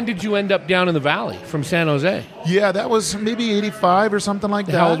 So when did you end up down in the valley from San Jose? Yeah, that was maybe 85 or something like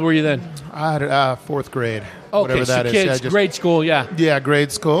that. How old were you then? I had 4th grade. Okay, whatever that is. Kids, grade school, yeah. Yeah,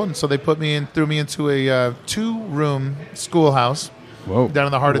 grade school. And so they threw me into a 2-room schoolhouse down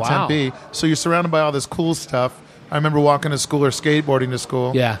in the heart of Tempe. So you're surrounded by all this cool stuff. I remember walking to school or skateboarding to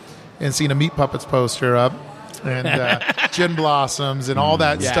school. Yeah. And seeing a Meat Puppets poster up. And Gin Blossoms and all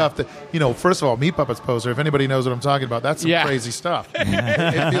that stuff that, first of all, Meat Puppets poster, if anybody knows what I'm talking about, that's some crazy stuff.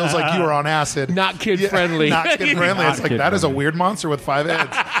 It feels like you were on acid. Not kid-friendly. Not kid-friendly. It's like, that is a weird monster with 5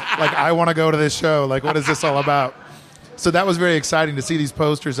 heads. Like, I want to go to this show. Like, what is this all about? So that was very exciting to see these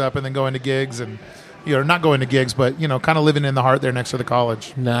posters up and then going to gigs and, not going to gigs, but, kind of living in the heart there next to the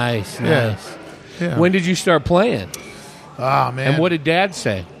college. Nice. Yeah. When did you start playing? Oh, man. And what did Dad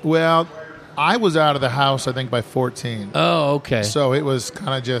say? Well... I was out of the house, I think, by 14. Oh, okay. So it was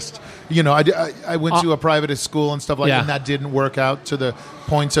kind of just, I went to a private school and stuff like that, and that didn't work out to the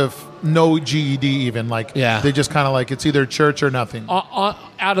point of no GED even. Like, they just kind of like, it's either church or nothing.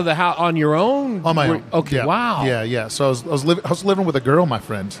 Out of the house on your own? On my own. Okay, yeah. Wow. Yeah. So I was living with a girl, my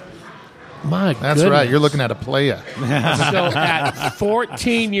friend. My That's goodness. right. You're looking at a playa. So at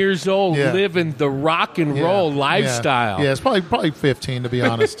 14 years old, living the rock and roll lifestyle. Yeah, it's probably 15 to be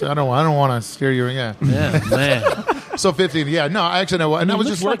honest. I don't want to steer you. Yeah, man. So 15. Yeah, no, I actually know. And I was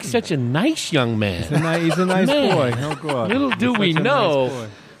just like such a nice young man. He's a nice boy. Oh God. Little do we know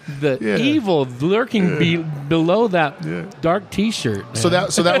the evil lurking below that dark T-shirt. Man. So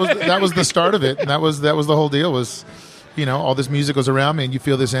that was the start of it. And that was the whole deal. Was all this music was around me, and you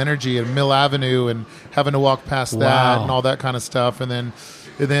feel this energy at Mill Avenue, and having to walk past that and all that kind of stuff. And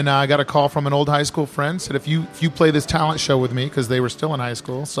then I got a call from an old high school friend, said if you play this talent show with me, because they were still in high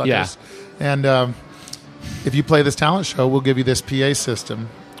school, suckers, and if you play this talent show, we'll give you this PA system,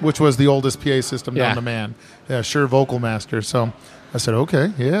 which was the oldest PA system known to man, Shure Vocal Master. So I said, okay,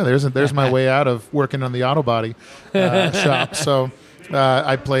 there's my way out of working on the auto body shop. So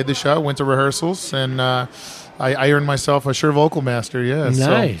I played the show, went to rehearsals, and I earned myself a Shure Vocal Master,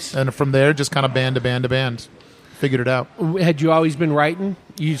 Nice. So, and from there, just kind of band to band to band, figured it out. Had you always been writing?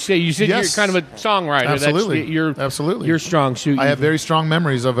 You said yes. you're kind of a songwriter. Absolutely. Absolutely. Your strong suit. I have very strong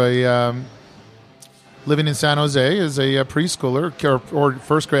memories of living in San Jose as a preschooler or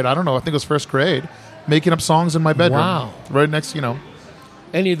first grade. I don't know. I think it was first grade, making up songs in my bedroom. Wow. Right next,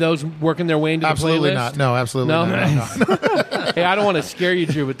 Any of those working their way into the playlist? Absolutely not. No, absolutely not. Hey, I don't want to scare you,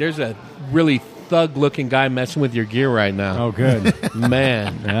 Drew, but there's a really thug-looking guy messing with your gear right now. Oh, good.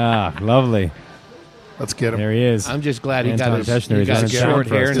 Man. Ah, lovely. Let's get him. There he is. I'm just glad he Anton got Deschner, his short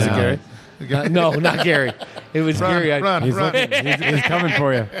hair Is it now. Gary? No, not Gary. It was Gary. Run. He's coming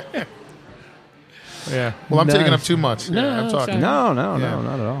for you. Yeah. Well, I'm taking up too much. No, I'm talking. No, not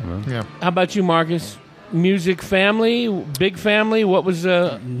at all, man. Yeah. How about you, Marcus? Music family, big family. What was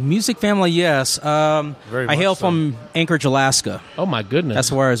music family? Yes. I hail from Anchorage, Alaska. Oh my goodness,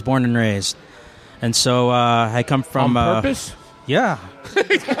 that's where I was born and raised. And so I come from on purpose. Yeah.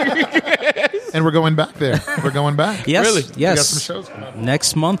 And we're going back there. We're going back. Yes. Really? Yes. We got some shows coming up.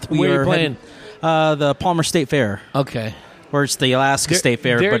 Next month we Where are you playing? The Palmer State Fair. Okay. Where it's the Alaska State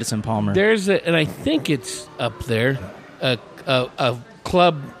Fair, but it's in Palmer. There's and I think it's up there, a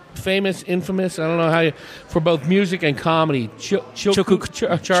club infamous. I don't know how for both music and comedy. Chilkoot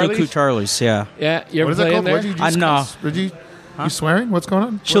Charlie's. Chilkoot Charlie's. Yeah. Yeah. You ever What is that play in called? there? What did you No. You swearing? What's going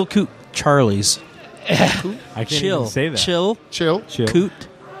on? Chilkoot Charlie's. I can't even say that. Chill. Coot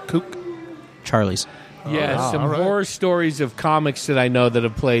Kook. Charlie's. Yeah, some horror stories of comics that I know that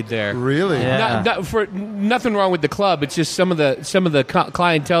have played there. Really? Yeah. Nothing wrong with the club. It's just some of the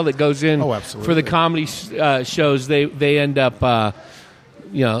clientele that goes in for the comedy shows. They end up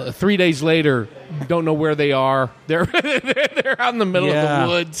 3 days later, don't know where they are. They're out in the middle of the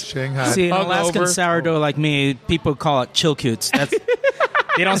woods. Shanghai. See, an Alaskan sourdough like me, people call it Chilkoots.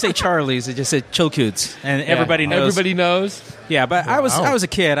 They don't say Charlie's; they just say Chilkoots, and everybody knows. Everybody knows. Yeah, but I was a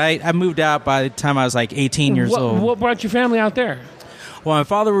kid. I moved out by the time I was like 18 years old. What brought your family out there? Well, my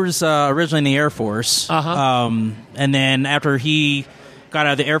father was originally in the Air Force, and then after he got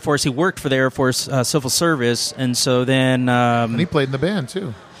out of the Air Force, he worked for the Air Force Civil Service, and so then and he played in the band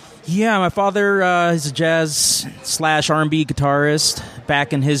too. Yeah, my father is a jazz / R&B guitarist.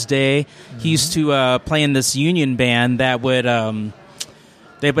 Back in his day, he used to play in this union band that would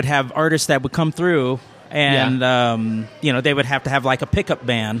they would have artists that would come through. And, they would have to have like a pickup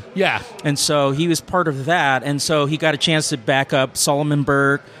band. Yeah. And so he was part of that. And so he got a chance to back up Solomon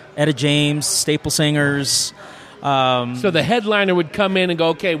Burke, Etta James, Staple Singers. So the headliner would come in and go,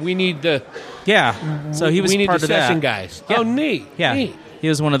 okay, we need the... Yeah. So he was we need part the of that. session guys. Yeah. Oh, neat. Yeah. Neat. He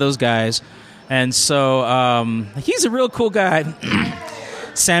was one of those guys. And so he's a real cool guy.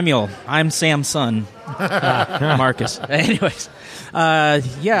 Samuel. I'm Sam's son. Marcus. Anyways.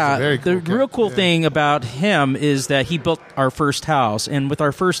 The real cool thing about him is that he built our first house, and with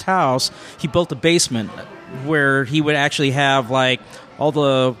our first house, he built a basement where he would actually have like all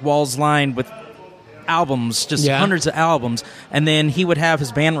the walls lined with albums, just hundreds of albums, and then he would have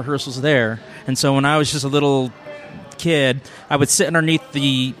his band rehearsals there. And so when I was just a little kid, I would sit underneath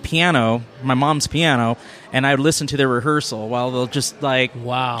the piano, my mom's piano, and I would listen to their rehearsal while they're just like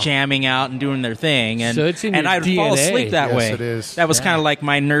jamming out and doing their thing. And, so it's in and your I'd DNA. fall asleep that way. It is. That was kind of like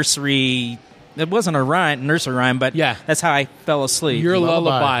my nursery it wasn't a rhyme, nursery rhyme, but that's how I fell asleep. Your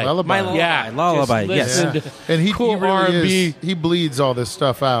lullaby. My lullaby. Yes. And he cool really R&B. is. He bleeds all this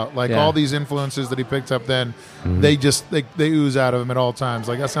stuff out. Like all these influences that he picked up then, they ooze out of him at all times.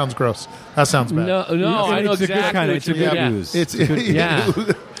 Like, that sounds gross. That sounds bad. No, I know it's exactly. a good kind of, it's a good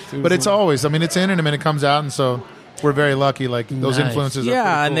ooze. But it's always. I mean, it's in him and it comes out, and so we're very lucky. Like, those influences. Yeah,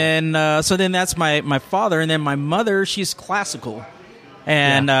 are pretty cool. and then so then that's my father, and then my mother. She's classical,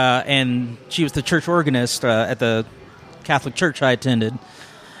 and she was the church organist at the Catholic church I attended,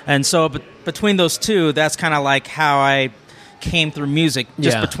 and so between those two, that's kind of like how I came through music.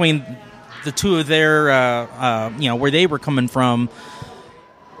 Just between the two of their, where they were coming from.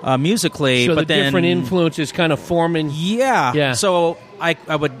 Musically, so but the then different influences kind of forming. Yeah. So I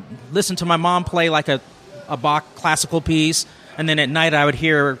would listen to my mom play like a Bach classical piece, and then at night I would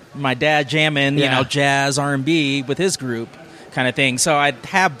hear my dad jamming, jazz, R&B with his group, kind of thing. So I'd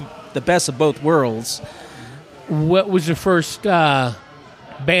have the best of both worlds. What was the first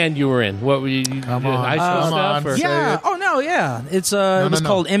band you were in? What were you? Come on. Yeah. Oh no. Yeah. It's it was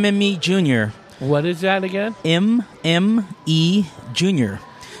called MME Junior. What is that again? MME Junior.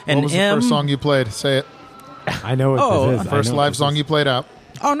 And what was the first song you played? Say it. I know what this is. First live song you played out.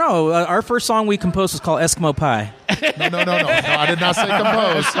 Oh, no. Our first song we composed was called Eskimo Pie. No. I did not say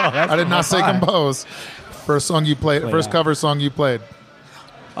compose. I did not say compose. First song you played. First cover song you played.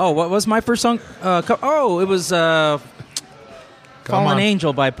 Oh, what was my first song? It was Fallen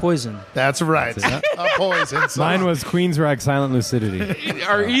Angel by Poison. That's right. A Poison song. Mine was Queensrÿche Silent Lucidity.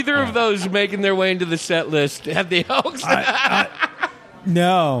 Are either of those making their way into the set list? Have they hoaxed?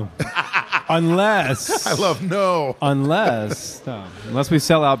 No. Unless I love no. Unless we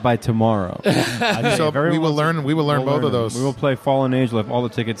sell out by tomorrow. So we will learn both of those. We will play Fallen Angel if all the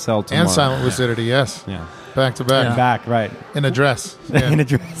tickets sell tomorrow. And Silent Lucidity, yes. Yeah. Back to back. And back, right. In a dress. In a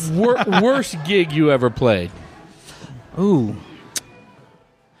dress. Worst gig you ever played? Ooh.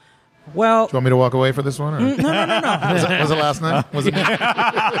 Well, do you want me to walk away for this one? Or? No. Was it last night? Was it?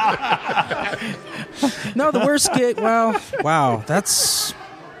 No, the worst gig. Well, wow, that's.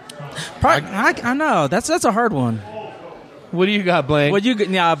 I know that's a hard one. What do you got, Blaine? What you got?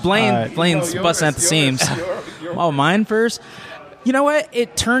 Yeah, Blaine's busting at the seams. Oh, mine first. You know what?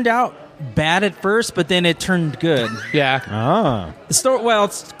 It turned out bad at first, but then it turned good. Yeah. The story. Well,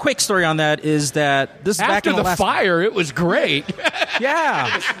 it's quick story on that is that this is back in the fire. It was great.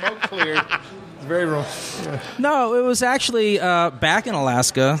 Yeah. The smoke cleared. It's very wrong. Yeah. No, it was actually Back in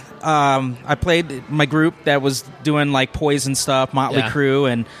Alaska. I played my group that was doing like Poison stuff, Motley Crue,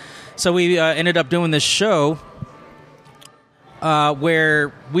 and so we ended up doing this show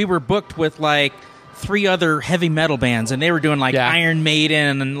where we were booked with like 3 other heavy metal bands, and they were doing like Iron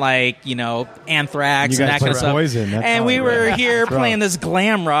Maiden and like Anthrax and that kind of stuff. Poison. And we were here playing this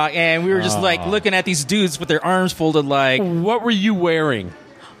glam rock, and we were just like looking at these dudes with their arms folded. Like, what were you wearing?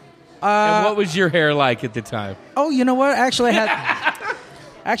 And what was your hair like at the time? Oh, you know what? Actually, I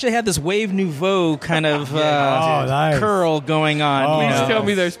had this Wave Nouveau kind of nice. curl going on. Please tell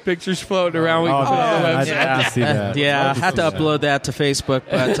me there's pictures floating around. We can put on the website. I'd love to see that. Yeah, I have to upload that to Facebook,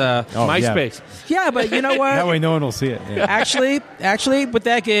 but MySpace. Yeah, but you know what? That way no one will see it. Yeah. Actually, with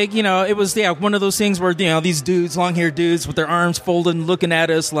that gig, it was one of those things where these dudes, long-haired dudes with their arms folded, and looking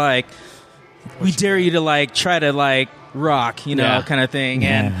at us like, we dare you to like try to like rock, kind of thing.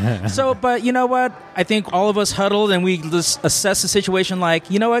 And so, but you know what? I think all of us huddled and we just assessed the situation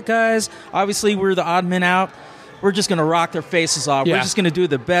like, you know what, guys? Obviously, we're the odd men out. We're just going to rock their faces off. Yeah. We're just going to do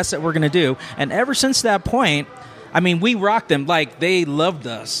the best that we're going to do. And ever since that point, I mean, we rocked them like they loved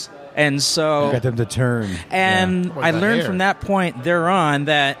us. And so you got them to turn. And I learned from that point thereon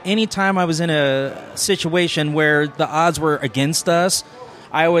that anytime I was in a situation where the odds were against us,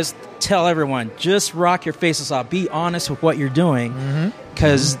 I always tell everyone, just rock your faces off. Be honest with what you're doing,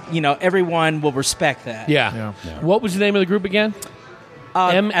 because everyone will respect that. Yeah. What was the name of the group again?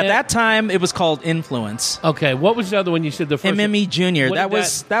 At that time, it was called Influence. Okay. What was the other one you said? The first MME Junior. That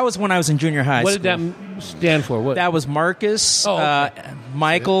was when I was in junior high school. What did that stand for? What? That was Marcus,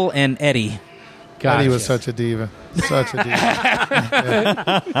 Michael, and Eddie. Gotcha. Eddie was such a diva. Such a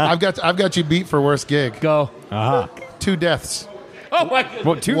diva. I've got you beat for worst gig. Go. 2 deaths. Oh my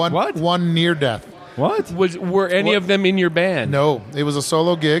God. What? One near death. What? Were any of them in your band? No, it was a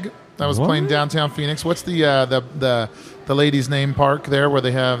solo gig. I was playing downtown Phoenix. What's the ladies' name park there where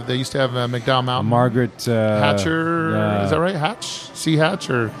they used to have McDowell Mountain? Margaret Hatcher. Is that right? C. Hatch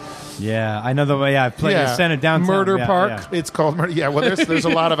or? Yeah, I know the way. I've played the Senate downtown. Murder Park. Yeah. It's called Murder. Yeah, well, there's a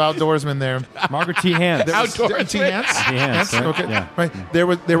lot of outdoorsmen there. Margaret T. Hance. T. Hance. Right? Okay. Yeah. Right. There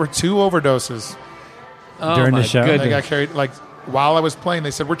were 2 overdoses during the show. They got carried while I was playing,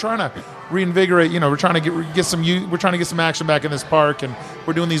 they said, we're trying to reinvigorate, we're trying to get some action back in this park, and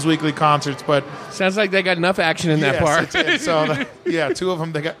we're doing these weekly concerts. But sounds like they got enough action in that park. So two of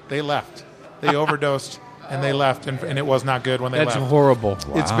them they left, they overdosed, and they left, and it was not good when they left. That's horrible.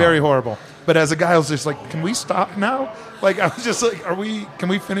 Wow. It's very horrible. But as a guy, I was just like, can we stop now? Like, I was just like, can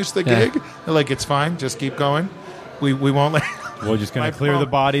we finish the gig? They're like, it's fine, just keep going. We won't let. We're just going to clear the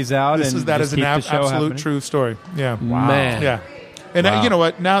bodies out. That is an absolute true story. Yeah. Wow. Man. Yeah. And you know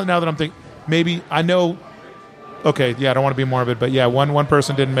what? Now that I'm thinking, maybe I know. Okay, yeah, I don't want to be morbid, but yeah, one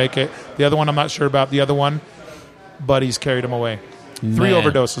person didn't make it. The other one, I'm not sure about. The other one, buddies carried him away. 3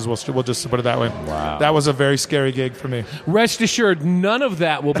 overdoses. We'll just put it that way. Wow. That was a very scary gig for me. Rest assured, none of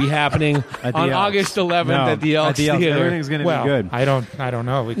that will be happening on August 11th at the Elks Theater. Everything's going to be good. I don't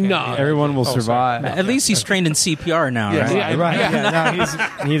know. We can't, everyone will survive. At least he's trained in CPR now, right? Right.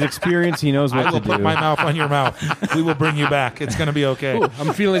 Yeah, he's experienced. He knows what to do. I will put my mouth on your mouth. We will bring you back. It's going to be okay. Ooh,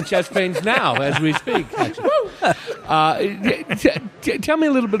 I'm feeling chest pains now as we speak. Tell me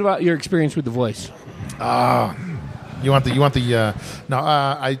a little bit about your experience with The Voice. You want the no?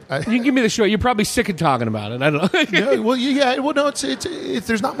 I you can give me the short. You're probably sick of talking about it. I don't know. Well, no. It's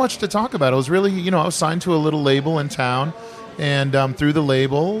there's not much to talk about. It was really, I was signed to a little label in town, and through the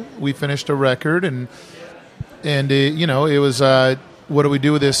label we finished a record, and it was what do we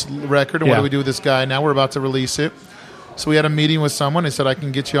do with this record, and what do we do with this guy? Now we're about to release it. So we had a meeting with someone. He said, I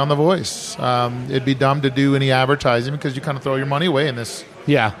can get you on The Voice. It'd be dumb to do any advertising because you kind of throw your money away in this.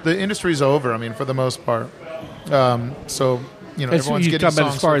 Yeah, the industry's over. I mean, for the most part. So everyone's getting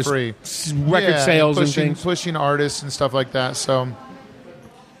songs as far for free. Record sales and things, pushing artists and stuff like that. So,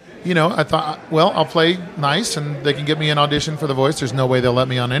 I thought, well, I'll play nice, and they can get me an audition for The Voice. There's no way they'll let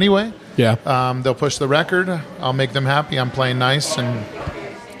me on anyway. Yeah. They'll push the record. I'll make them happy. I'm playing nice, and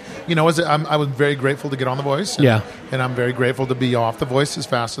I was very grateful to get on The Voice. And, and I'm very grateful to be off The Voice as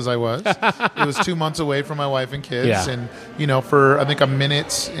fast as I was. It was 2 months away from my wife and kids, and for I think a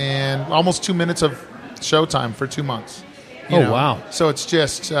minute and almost 2 minutes of showtime for 2 months. Wow. So it's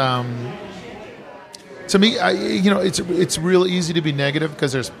just to me, it's real easy to be negative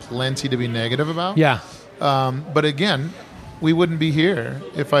because there's plenty to be negative about. Yeah. But again, we wouldn't be here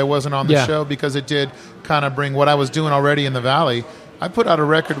if I wasn't on the show, because it did kind of bring what I was doing already in the Valley. I put out a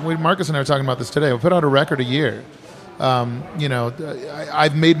record. Marcus and I were talking about this today. I put out a record a year.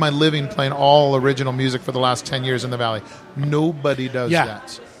 I've made my living playing all original music for the last 10 years in the Valley. Nobody does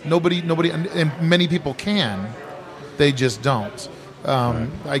that. Nobody, and many people can. They just don't.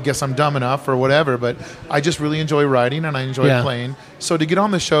 I guess I'm dumb enough or whatever, but I just really enjoy writing and I enjoy playing. So to get on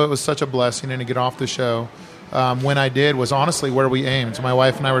the show, it was such a blessing, and to get off the show when I did was honestly where we aimed. So my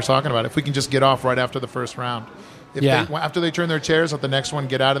wife and I were talking about it. If we can just get off right after the first round. After they turn their chairs, let the next one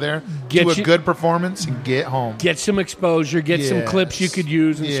get out of there, do a good perforance, and get home. Get some exposure, get some clips you could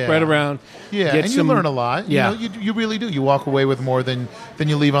use and spread around. Yeah, and you learn a lot. You really do. You walk away with more than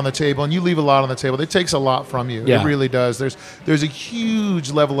you leave on the table, and you leave a lot on the table. It takes a lot from you. It really does. There's a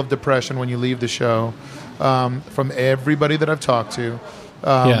huge level of depression when you leave the show, from everybody that I've talked to.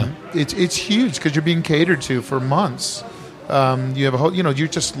 It's huge because you're being catered to for months. You have a whole, you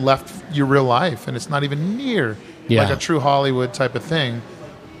just left your real life, and it's not even near like a true Hollywood type of thing.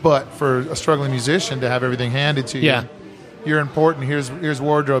 But for a struggling musician to have everything handed to you, you're important. Here's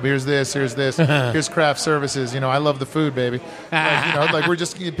wardrobe. Here's this. Here's craft services. I love the food, baby. We're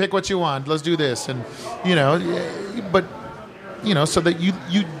just pick what you want. Let's do this, and but. So that you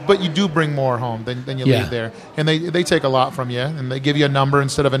do bring more home than you leave there, and they take a lot from you, and they give you a number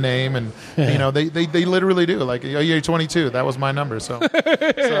instead of a name, and they literally do. Like, oh, you're 22, that was my number. So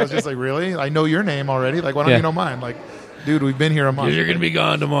I was just like, really? I know your name already. Like, why don't you know mine? Like, dude, we've been here a month. You're going to be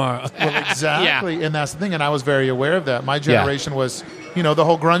gone tomorrow. Well, exactly, and that's the thing. And I was very aware of that. My generation was, the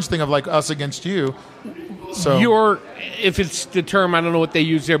whole grunge thing of like us against you. So if it's the term, I don't know what they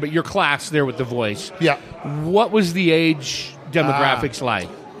use there, but your class there with The Voice. Yeah. What was the age demographics like?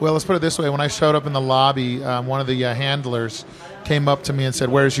 Well, let's put it this way. When I showed up in the lobby, one of the handlers came up to me and said,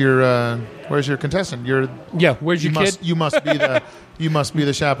 "Where's your contestant? Where's your kid? You must be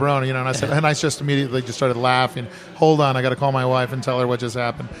the chaperone." And I said, and I just immediately started laughing. Hold on, I got to call my wife and tell her what just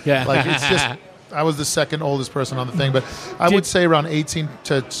happened. Yeah, like it's just. I was the second oldest person on the thing, but I would say around 18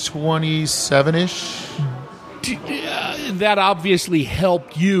 to 27-ish. That obviously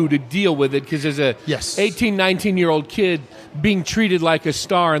helped you to deal with it, because as a 18, 19-year-old kid being treated like a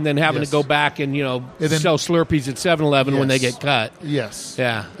star and then having to go back and sell Slurpees at 7-Eleven when they get cut. Yes.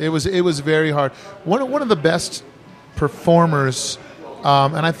 Yeah. It was very hard. One of the best performers,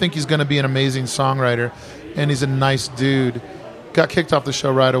 and I think he's going to be an amazing songwriter, and he's a nice dude, got kicked off the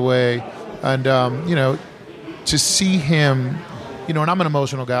show right away. And, to see him and I'm an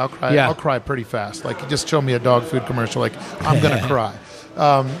emotional guy. I'll cry. Yeah. I'll cry pretty fast. Like, just show me a dog food commercial, like I'm gonna cry.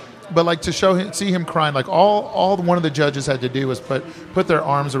 But like to see him crying, like all one of the judges had to do was put their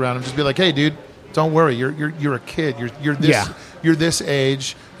arms around him, just be like, "Hey, dude, don't worry. You're a kid. You're this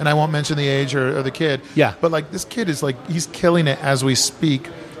age, and I won't mention the age or the kid. Yeah. But like this kid is like he's killing it as we speak.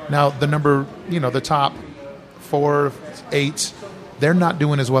 Now the top 4, 8, they're not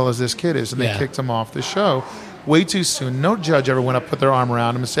doing as well as this kid is, and they kicked him off the show way too soon. No judge ever went up, put their arm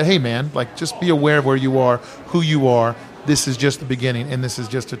around him, and said, "Hey, man, like just be aware of where you are, who you are. This is just the beginning, and this is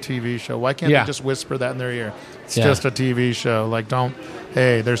just a TV show. Why can't they just whisper that in their ear? It's just a TV show. Like, don't.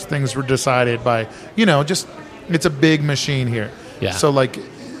 Hey, there's things were decided by just it's a big machine here. Yeah. So like."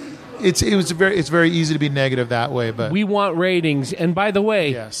 It's very easy to be negative that way, but we want ratings. And by the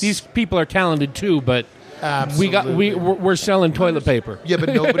way, these people are talented too, but we're selling toilet paper. Yeah, but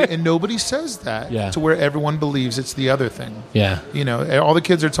nobody says that to where everyone believes it's the other thing. Yeah, all the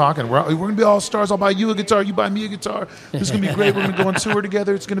kids are talking. We're going to be all stars. I'll buy you a guitar. You buy me a guitar. This is going to be great. We're going to go on tour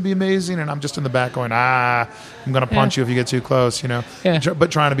together. It's going to be amazing. And I'm just in the back going, I'm going to punch you if you get too close.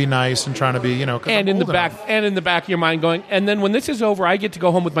 But trying to be nice and trying to be and in the back of your mind going, and then when this is over, I get to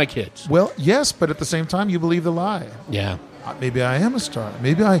go home with my kids. Well, yes, but at the same time, you believe the lie. Yeah, maybe I am a star.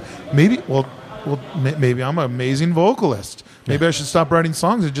 Maybe I'm an amazing vocalist. Maybe I should stop writing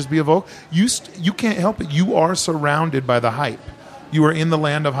songs and just be a vocal. You can't help it. You are surrounded by the hype. You are in the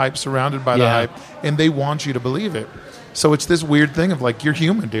land of hype, surrounded by the hype, and they want you to believe it. So it's this weird thing of like, you're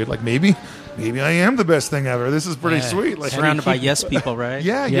human, dude. Like maybe I am the best thing ever. This is pretty sweet. Like surrounded by yes people, right?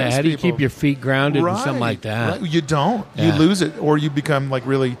 Yes how do you people. keep your feet grounded and something like that? Right. You don't. Yeah. You lose it, or you become like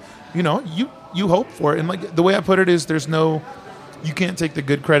really, you hope for it. And like the way I put it is, you can't take the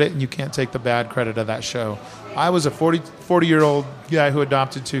good credit and you can't take the bad credit of that show. I was a 40-year-old guy who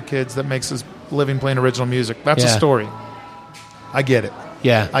adopted 2 kids that makes his living playing original music. That's a story. I get it.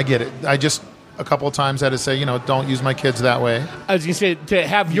 Yeah. I get it. I just a couple of times had to say, don't use my kids that way. I was going to say, to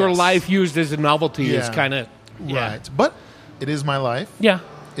have your life used as a novelty is kind of... Right. But it is my life. Yeah.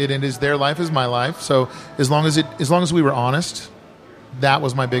 It is their life is my life. So as long as we were honest, that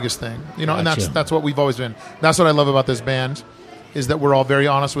was my biggest thing. And that's what we've always been. That's what I love about this band. Is that we're all very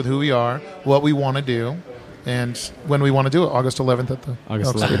honest with who we are, what we want to do, and when we want to do it. August 11th at the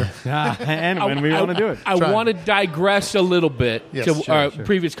August 11th. And when we want to do it. I want to digress a little bit to our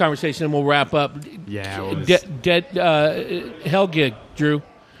previous conversation, and we'll wrap up. Yeah. Dead Hell Gig, Drew.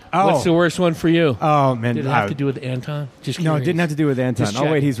 Oh. What's the worst one for you? Oh, man. Did it have to do with Anton? No, it didn't have to do with Anton. Oh,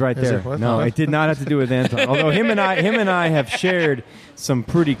 wait, he's right there. No, it did not have to do with Anton. Although him and I have shared some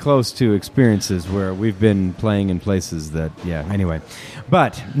pretty close to experiences where we've been playing in places that, anyway.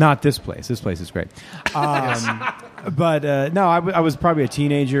 But not this place. This place is great. But no, I was probably a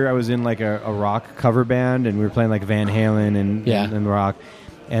teenager. I was in like a rock cover band, and we were playing like Van Halen and rock.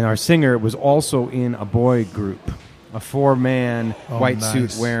 And our singer was also in a boy group. A 4-man white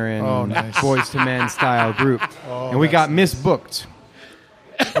suit wearing Boys to Men style group. And we got misbooked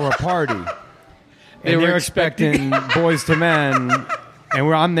for a party. They were expecting Boys to Men.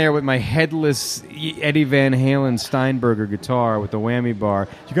 And I'm there with my headless Eddie Van Halen Steinberger guitar with the whammy bar.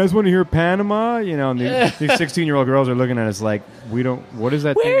 Do you guys want to hear Panama? And these 16-year-old girls are looking at us like, what is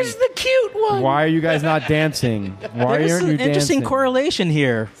that Where's thing? the cute one? Why are you guys not dancing? Why aren't you dancing? There's an interesting correlation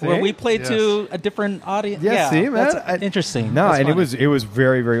here where we played to a different audience. Yeah, see, man? That's interesting. No, that's and funny. it was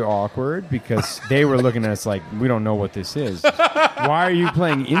very, very awkward because they were looking at us like, we don't know what this is. Why are you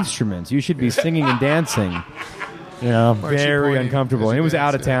playing instruments? You should be singing and dancing. Very uncomfortable. And it was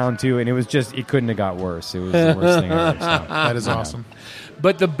out of town, too, and it couldn't have got worse. It was the worst thing ever. So. That is awesome.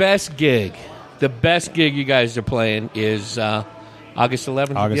 But the best gig you guys are playing is August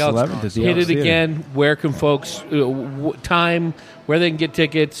 11th at the Elks. 11th at the Hit Elks it again. Where can folks, time, where they can get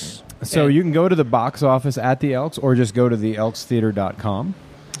tickets? So you can go to the box office at the Elks or just go to theelkstheater.com.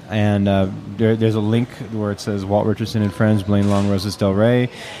 And there's a link where it says Walt Richardson and Friends, Blaine Long, Rosas Del Rey.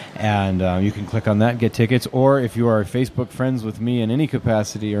 And you can click on that and get tickets. Or if you are Facebook friends with me in any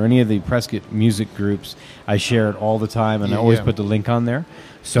capacity or any of the Prescott music groups, I share it all the time. And I always put the link on there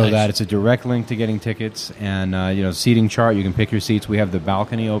so that it's a direct link to getting tickets. And, seating chart, you can pick your seats. We have the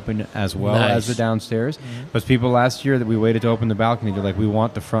balcony open as well as the downstairs. But people last year that we waited to open the balcony, they're like, we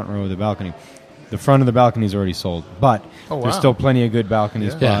want the front row of the balcony. The front of the balcony is already sold, but there's still plenty of good balcony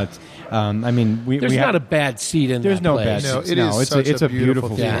spots. There's not a bad seat in there's that no place. bad seats. It's a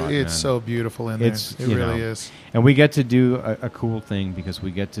beautiful spot. It's so beautiful in there. It really is. And we get to do a cool thing because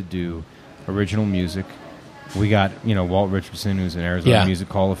we get to do original music. We got Walt Richardson, who's an Arizona Music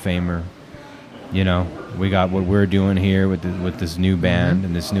Hall of Famer. We got what we're doing here with this new band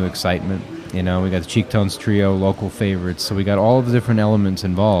and this new excitement. You know, we got the Cheek Tones Trio, local favorites. So we got all the different elements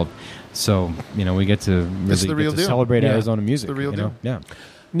involved. So, you know, we get to really celebrate Arizona music. It's the real deal. Yeah.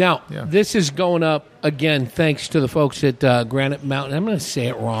 Now, this is going up, again, thanks to the folks at Granite Mountain. I'm going to say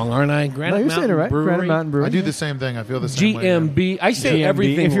it wrong, aren't I? Granite Mountain it right. Brewery. Granite Mountain Brewery. I do the same thing. I feel the same way. GMB. I say GMB.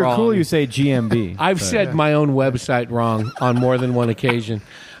 everything If you're wrong. cool, you say GMB. I've said my own website wrong on more than one occasion.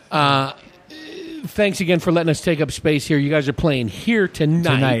 Thanks again for letting us take up space here. You guys are playing here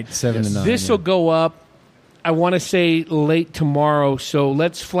tonight. Tonight, 7 to 9. This will go up, I want to say, late tomorrow. So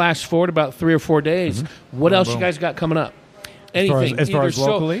let's flash forward about 3 or 4 days. What else you guys got coming up? Anything. As far as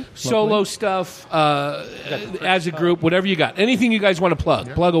locally? Solo stuff, as a group, whatever you got. Anything you guys want to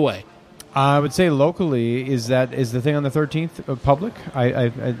plug. Plug away. I would say locally is the thing on the 13th public.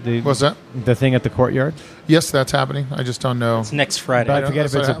 What's that? The thing at the courtyard. Yes, that's happening. I just don't know. It's next Friday. But I forget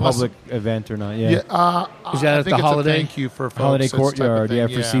if it's a public event or not. Yeah. Is that at the Holiday? Thank you for folks. Holiday Courtyard. For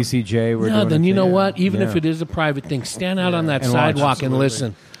CCJ. No, then you know what? Even if it is a private thing, stand out on that sidewalk and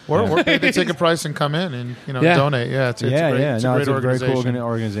listen. Or pay the ticket price and come in and donate. Yeah, it's a great organization. Very cool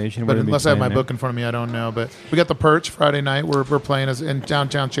organization. But unless I have my book in front of me, I don't know. But we got the Perch Friday night. We're playing in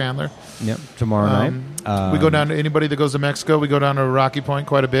downtown Chandler. Yep, tomorrow night. We go down to anybody that goes to Mexico. We go down to Rocky Point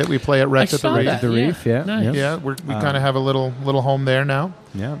quite a bit. We play at Wrecked at the Reef. The Reef, yeah. Nice. Yeah, we kind of have a little home there now.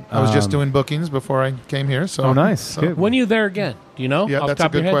 Yeah, I was just doing bookings before I came here. So nice. Good. When are you there again? Do you know? Yeah, that's a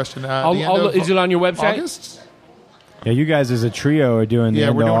good question. Is it on your website? August? Yeah, you guys as a trio are doing the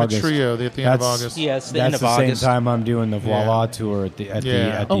end of August. Yeah, we're doing a trio at the end of August. Yeah, it's the end of That's the August. same time I'm doing the Voila tour at the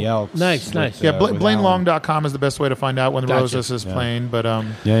Elks. Nice. Yeah, BlaneLong.com is the best way to find out when the Rosas is playing. But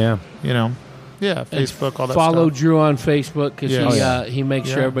Facebook, all that Follow stuff. Drew on Facebook because he makes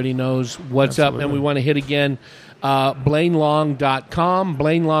sure everybody knows what's up. And we want to hit again BlaneLong.com,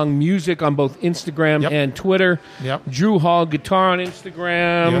 Blaine Long Music on both Instagram and Twitter. Yep. Drew Hall Guitar on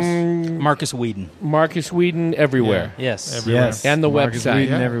Instagram. Yes. Marcus Whedon everywhere. Yes. Everywhere. Yes. And the Marcus website.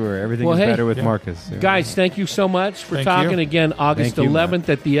 Whedon everywhere. Everything is better with Marcus. Yeah. Guys, thank you so much for Thank talking you. again. August Thank you, 11th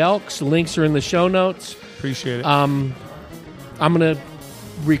at the Elks. Links are in the show notes. Appreciate it. I'm going to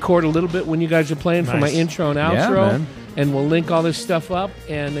record a little bit when you guys are playing for my intro and outro. man. And we'll link all this stuff up.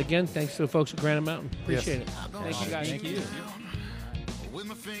 And again, thanks to the folks at Granite Mountain. Appreciate it. Thank you, guys. Thank you.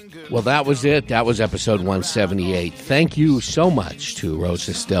 Well, that was it. That was episode 178. Thank you so much to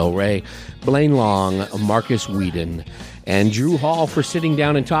Rosas Del Rey, Blaine Long, Marcus Whedon, and Drew Hall for sitting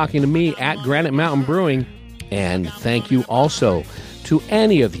down and talking to me at Granite Mountain Brewing. And thank you also to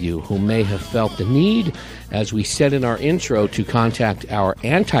any of you who may have felt the need, as we said in our intro, to contact our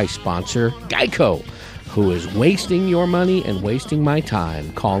anti-sponsor, Geico, who is wasting your money and wasting my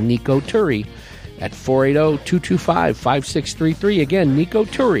time. Call Nico Turi at 480-225-5633. Again, Nico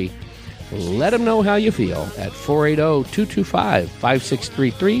Turi. Let him know how you feel at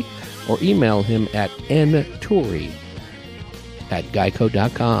 480-225-5633 or email him at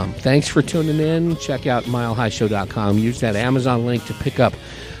nturi@geico.com. Thanks for tuning in. Check out milehighshow.com. Use that Amazon link to pick up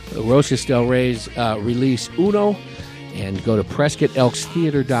Rosas Del Rey's release Uno. And go to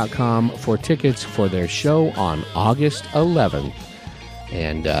PrescottElksTheater.com for tickets for their show on August 11th.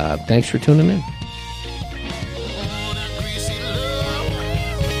 And thanks for tuning in.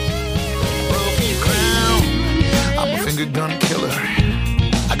 I'm a finger gun killer.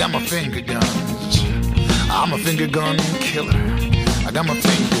 I got my finger guns. I'm a finger gun killer. I got my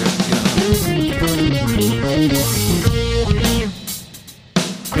finger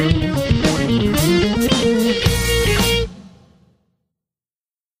guns.